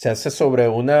sobre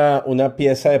una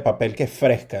pieza de papel que es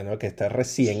fresca, ¿no? Que está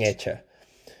recién hecha,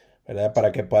 ¿verdad?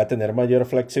 Para que pueda tener mayor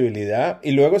flexibilidad.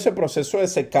 Y luego ese proceso de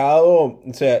secado,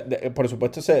 o sea, por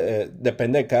supuesto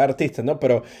depende de cada artista, ¿no?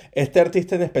 Pero este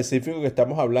artista en específico que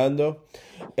estamos hablando,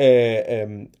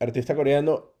 artista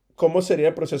coreano, ¿cómo sería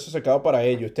el proceso de secado para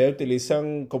ellos? ¿Ustedes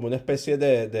utilizan como una especie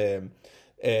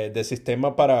de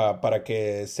sistema para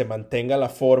que se mantenga la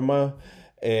forma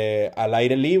al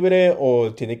aire libre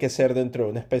o tiene que ser dentro de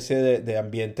una especie de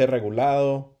ambiente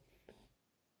regulado?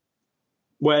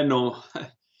 Bueno,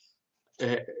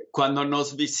 cuando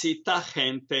nos visita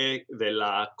gente de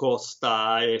la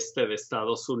costa este de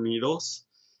Estados Unidos,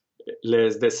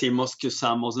 les decimos que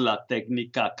usamos la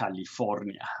técnica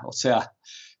California. O sea,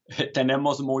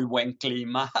 tenemos muy buen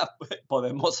clima,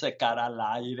 podemos secar al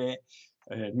aire,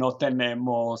 no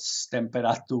tenemos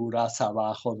temperaturas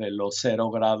abajo de los 0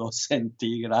 grados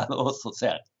centígrados. O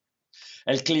sea,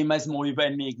 el clima es muy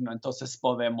benigno, entonces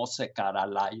podemos secar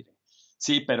al aire.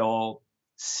 Sí, pero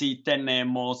sí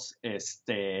tenemos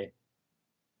que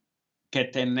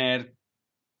tener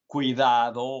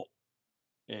cuidado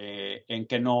en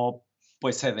que no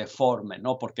pues se deforme,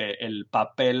 ¿no? Porque el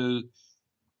papel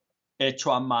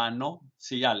hecho a mano,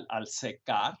 sí, al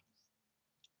secar,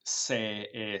 se,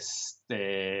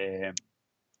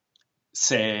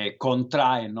 se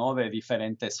contrae, ¿no? De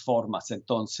diferentes formas.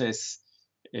 Entonces,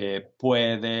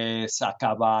 puedes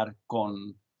acabar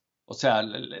con, o sea,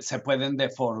 se pueden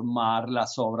deformar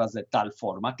las obras de tal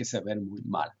forma que se ven muy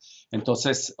mal.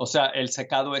 Entonces, o sea, el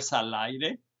secado es al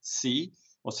aire, sí,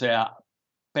 o sea,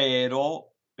 pero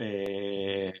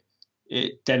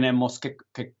tenemos que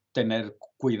tener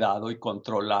cuidado y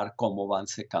controlar cómo van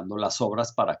secando las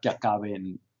obras para que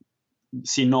acaben,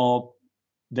 si no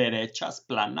derechas,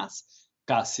 planas,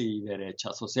 casi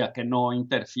derechas, o sea, que no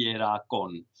interfiera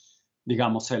con,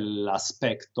 digamos, el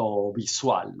aspecto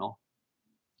visual, ¿no?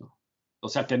 O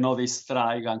sea, que no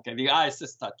distraigan, que diga, esta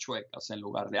está chueca, o sea, en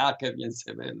lugar de, qué bien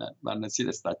se ve, van a decir,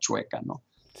 está chueca, ¿no?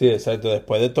 Sí, exacto.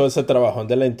 Después de todo ese trabajón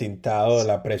del entintado,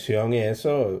 la presión y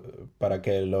eso, para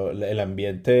que el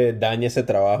ambiente dañe ese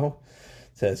trabajo,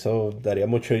 o sea, eso daría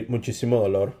muchísimo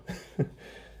dolor.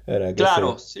 ¿Verdad que sí?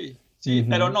 Claro, sí, sí,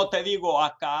 pero Ujú. no te digo,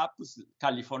 acá, pues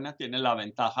California tiene la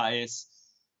ventaja, es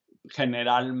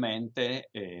generalmente,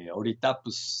 ahorita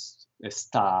pues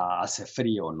hace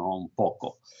frío, ¿no? Un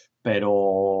poco,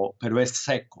 pero es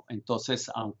seco, entonces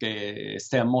aunque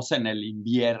estemos en el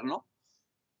invierno,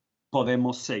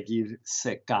 podemos seguir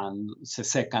secando, se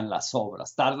secan las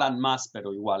obras, tardan más,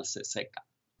 pero igual se secan.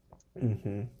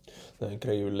 Ujú. No,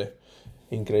 increíble,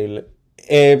 increíble.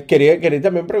 Quería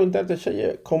también preguntarte,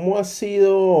 Chaye, cómo ha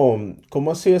sido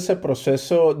ese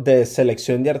proceso de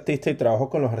selección de artistas y trabajo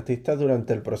con los artistas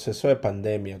durante el proceso de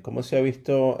pandemia? ¿Cómo se ha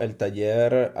visto el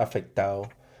taller afectado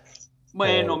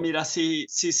Bueno, por... mira, sí,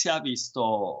 sí se ha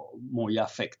visto muy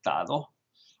afectado.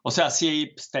 O sea,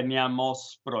 sí pues,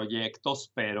 teníamos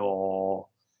proyectos, pero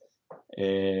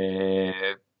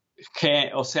eh,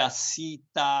 o sea,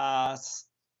 citas,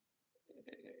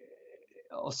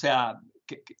 o sea,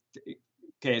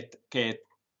 que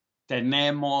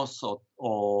tenemos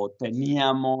o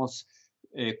teníamos,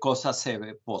 cosas se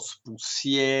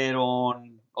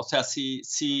pospusieron, o sea, sí,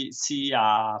 sí, sí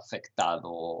ha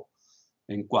afectado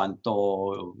en cuanto,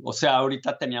 o sea,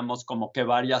 ahorita teníamos como que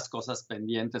varias cosas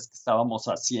pendientes que estábamos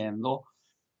haciendo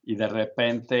y de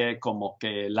repente como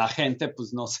que la gente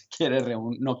pues no se quiere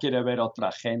no quiere ver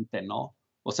otra gente, ¿no?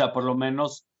 O sea, por lo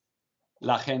menos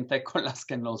la gente con las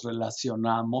que nos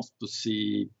relacionamos, pues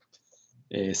sí,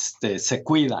 se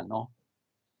cuida, ¿no?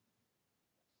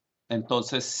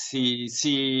 Entonces, sí,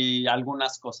 sí,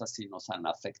 algunas cosas sí nos han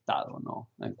afectado, ¿no?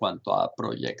 En cuanto a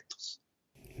proyectos.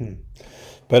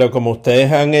 Pero como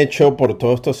ustedes han hecho por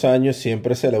todos estos años,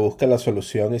 siempre se le busca la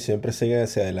solución y siempre siguen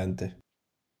hacia adelante.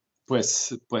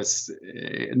 Pues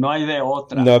no hay de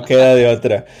otra. No queda de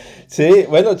otra. Sí,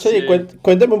 bueno, Che, Sí.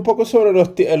 cuéntame un poco sobre los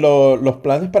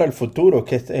planes para el futuro,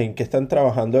 en qué están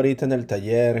trabajando ahorita en el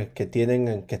taller, qué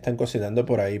tienen, qué están cocinando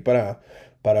por ahí para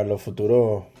los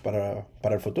futuros, para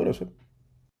el futuro, ¿sí?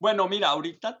 Bueno, mira,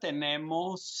 ahorita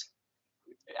tenemos,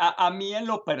 a mí en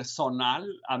lo personal,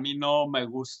 a mí no me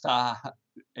gusta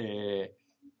eh,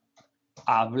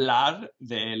 hablar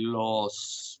de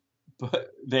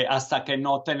de hasta que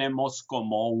no tenemos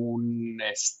como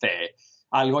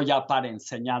algo ya para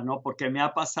enseñar, ¿no? Porque me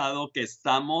ha pasado que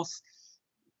estamos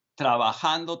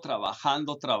trabajando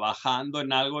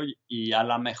en algo y a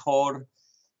lo mejor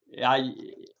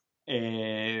hay,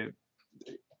 eh,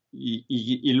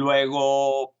 y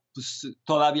luego pues,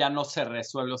 todavía no se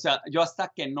resuelve. O sea, yo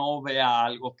hasta que no vea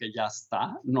algo que ya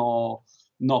está, no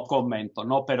comento,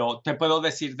 ¿no? Pero te puedo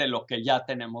decir de lo que ya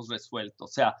tenemos resuelto. O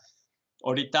sea,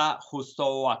 ahorita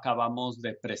justo acabamos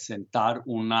de presentar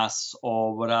unas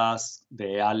obras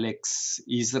de Alex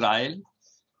Israel.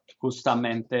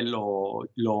 Justamente lo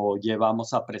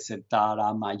llevamos a presentar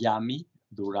a Miami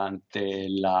durante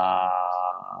la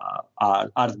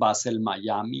Art Basel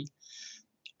Miami.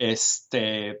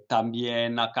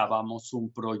 También acabamos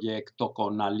un proyecto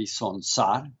con Alison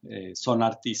Sarr, son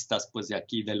artistas pues de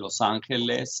aquí de Los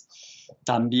Ángeles.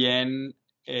 También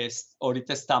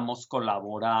ahorita estamos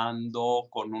colaborando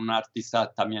con una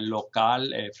artista también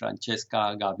local,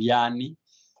 Francesca Gaviani.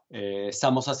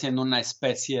 Estamos haciendo una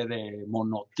especie de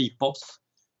monotipos,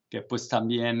 que pues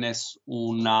también es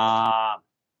una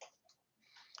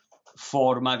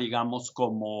forma, digamos,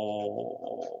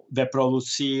 como de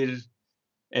producir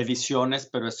ediciones,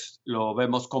 pero lo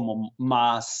vemos como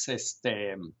más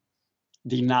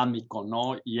dinámico,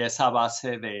 ¿no? Y esa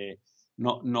base de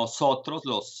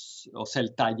nosotros,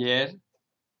 el taller,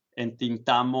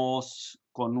 entintamos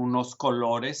con unos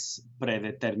colores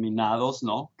predeterminados,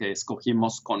 ¿no? Que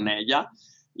escogimos con ella,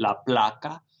 la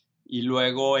placa, y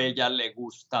luego ella le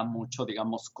gusta mucho,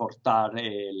 digamos, cortar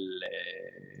el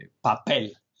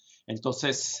papel.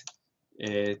 Entonces,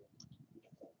 eh,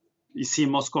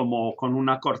 hicimos como con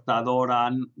una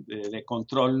cortadora de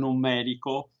control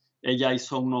numérico, ella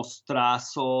hizo unos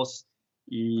trazos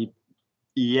y,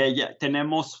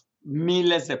 tenemos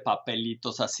miles de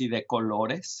papelitos así de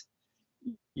colores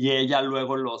y ella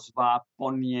luego los va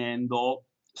poniendo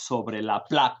sobre la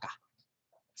placa,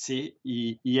 ¿sí?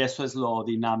 Y eso es lo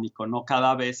dinámico, ¿no?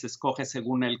 Cada vez escoge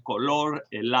según el color,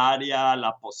 el área,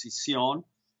 la posición.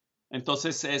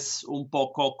 Entonces es un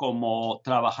poco como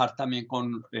trabajar también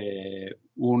con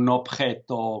un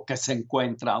objeto que se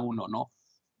encuentra uno, ¿no?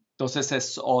 Entonces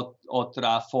es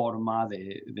otra forma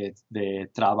de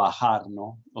trabajar,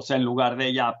 ¿no? O sea, en lugar de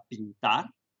ella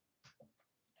pintar,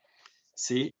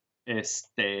 ¿sí?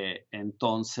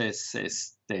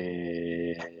 Entonces,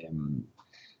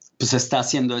 pues está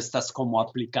haciendo estas como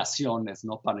aplicaciones,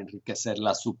 ¿no? Para enriquecer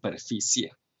la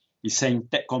superficie. Y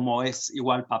como es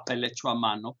igual papel hecho a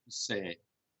mano, pues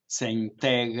se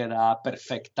integra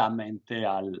perfectamente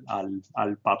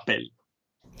al papel.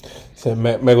 Sí,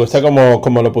 me gusta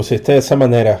como lo pusiste de esa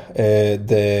manera,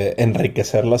 de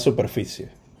enriquecer la superficie.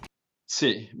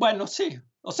 Sí, bueno, sí.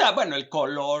 O sea, bueno, el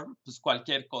color, pues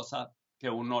cualquier cosa que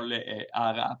uno le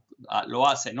haga, lo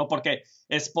hace, ¿no? Porque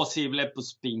es posible,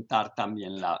 pues, pintar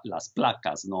también las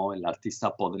placas, ¿no? El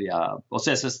artista podría, o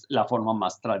sea, esa es la forma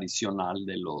más tradicional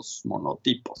de los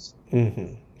monotipos.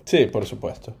 Ujú. Sí, por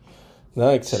supuesto.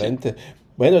 Nada, Sí. excelente.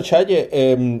 Bueno, Chaye,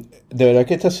 de verdad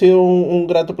que este ha sido un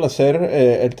grato placer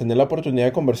el tener la oportunidad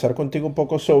de conversar contigo un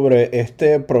poco sobre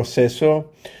este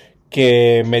proceso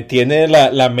que me tiene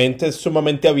la mente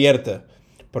sumamente abierta.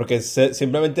 Porque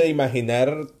simplemente de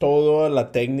imaginar toda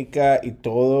la técnica y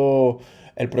todo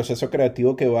el proceso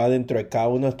creativo que va dentro de cada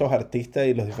uno de estos artistas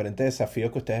y los diferentes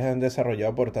desafíos que ustedes han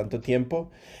desarrollado por tanto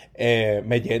tiempo,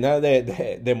 me llena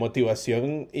de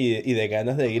motivación y de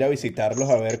ganas de ir a visitarlos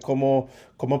a ver cómo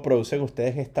producen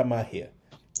ustedes esta magia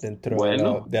dentro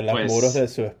Bueno, de los muros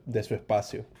pues, de su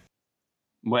espacio.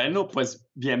 bueno, pues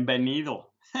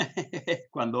bienvenido.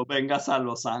 Cuando vengas a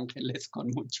Los Ángeles, con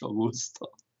mucho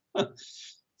gusto.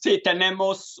 Sí,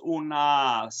 tenemos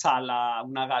una sala,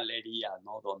 una galería,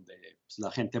 ¿no? Donde pues,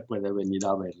 la gente puede venir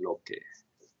a ver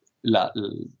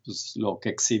pues, lo que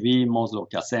exhibimos, lo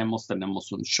que hacemos.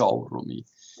 Tenemos un showroom y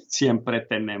siempre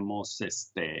tenemos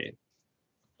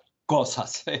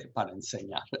cosas para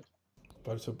enseñar.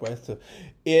 Por supuesto.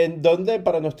 ¿Y en dónde,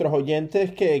 para nuestros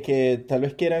oyentes que tal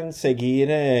vez quieran seguir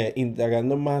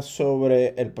indagando más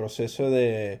sobre el proceso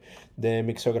de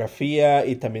mixografía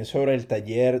y también sobre el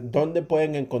taller, dónde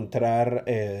pueden encontrar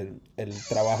el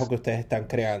trabajo que ustedes están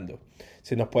creando?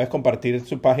 Si nos puedes compartir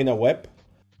su página web.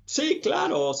 Sí,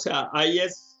 claro, o sea, ahí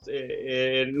es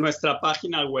nuestra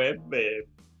página web,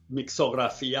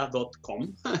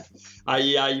 mixografía.com.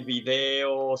 Ahí hay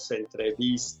videos,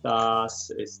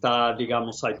 entrevistas, está,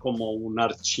 digamos, hay como un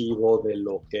archivo de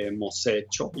lo que hemos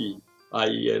hecho y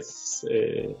ahí es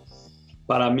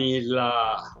para mí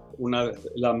la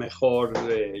mejor,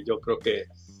 yo creo que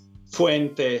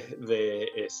fuente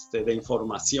de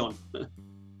información.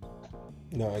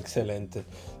 No, excelente.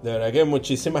 De verdad que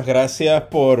muchísimas gracias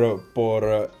por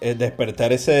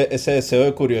despertar ese deseo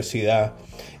de curiosidad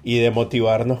y de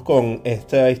motivarnos con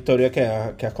esta historia que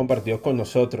has compartido con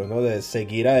nosotros, ¿no? De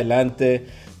seguir adelante,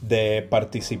 de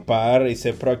participar y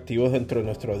ser proactivos dentro de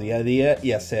nuestro día a día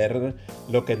y hacer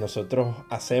lo que nosotros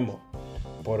hacemos.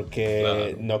 Porque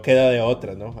Claro. no queda de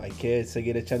otra, ¿no? Hay que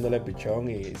seguir echándole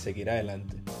pichón y seguir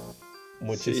adelante. Sí,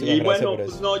 Muchísimas y gracias bueno, por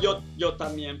pues eso. no, yo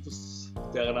también pues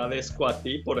te agradezco a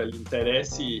ti por el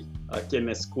interés y a quien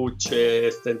escuche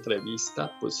esta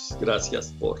entrevista, pues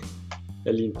gracias por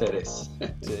el interés.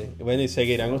 Sí. Bueno, y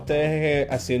seguirán ustedes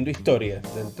haciendo historia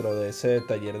dentro de ese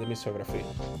taller de misografía.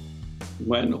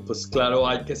 Bueno, pues claro,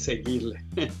 hay que seguirle.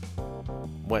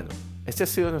 Bueno, este ha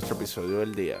sido nuestro episodio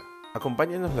del día.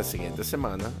 Acompáñenos la siguiente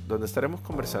semana, donde estaremos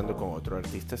conversando con otro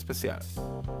artista especial.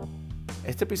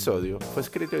 Este episodio fue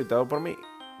escrito y editado por mí,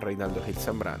 Reinaldo Gil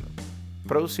Zambrano,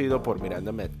 producido por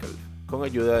Miranda Metcalf, con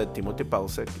ayuda de Timothy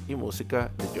Pausek y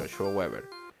música de Joshua Weber.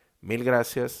 Mil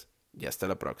gracias y hasta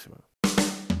la próxima.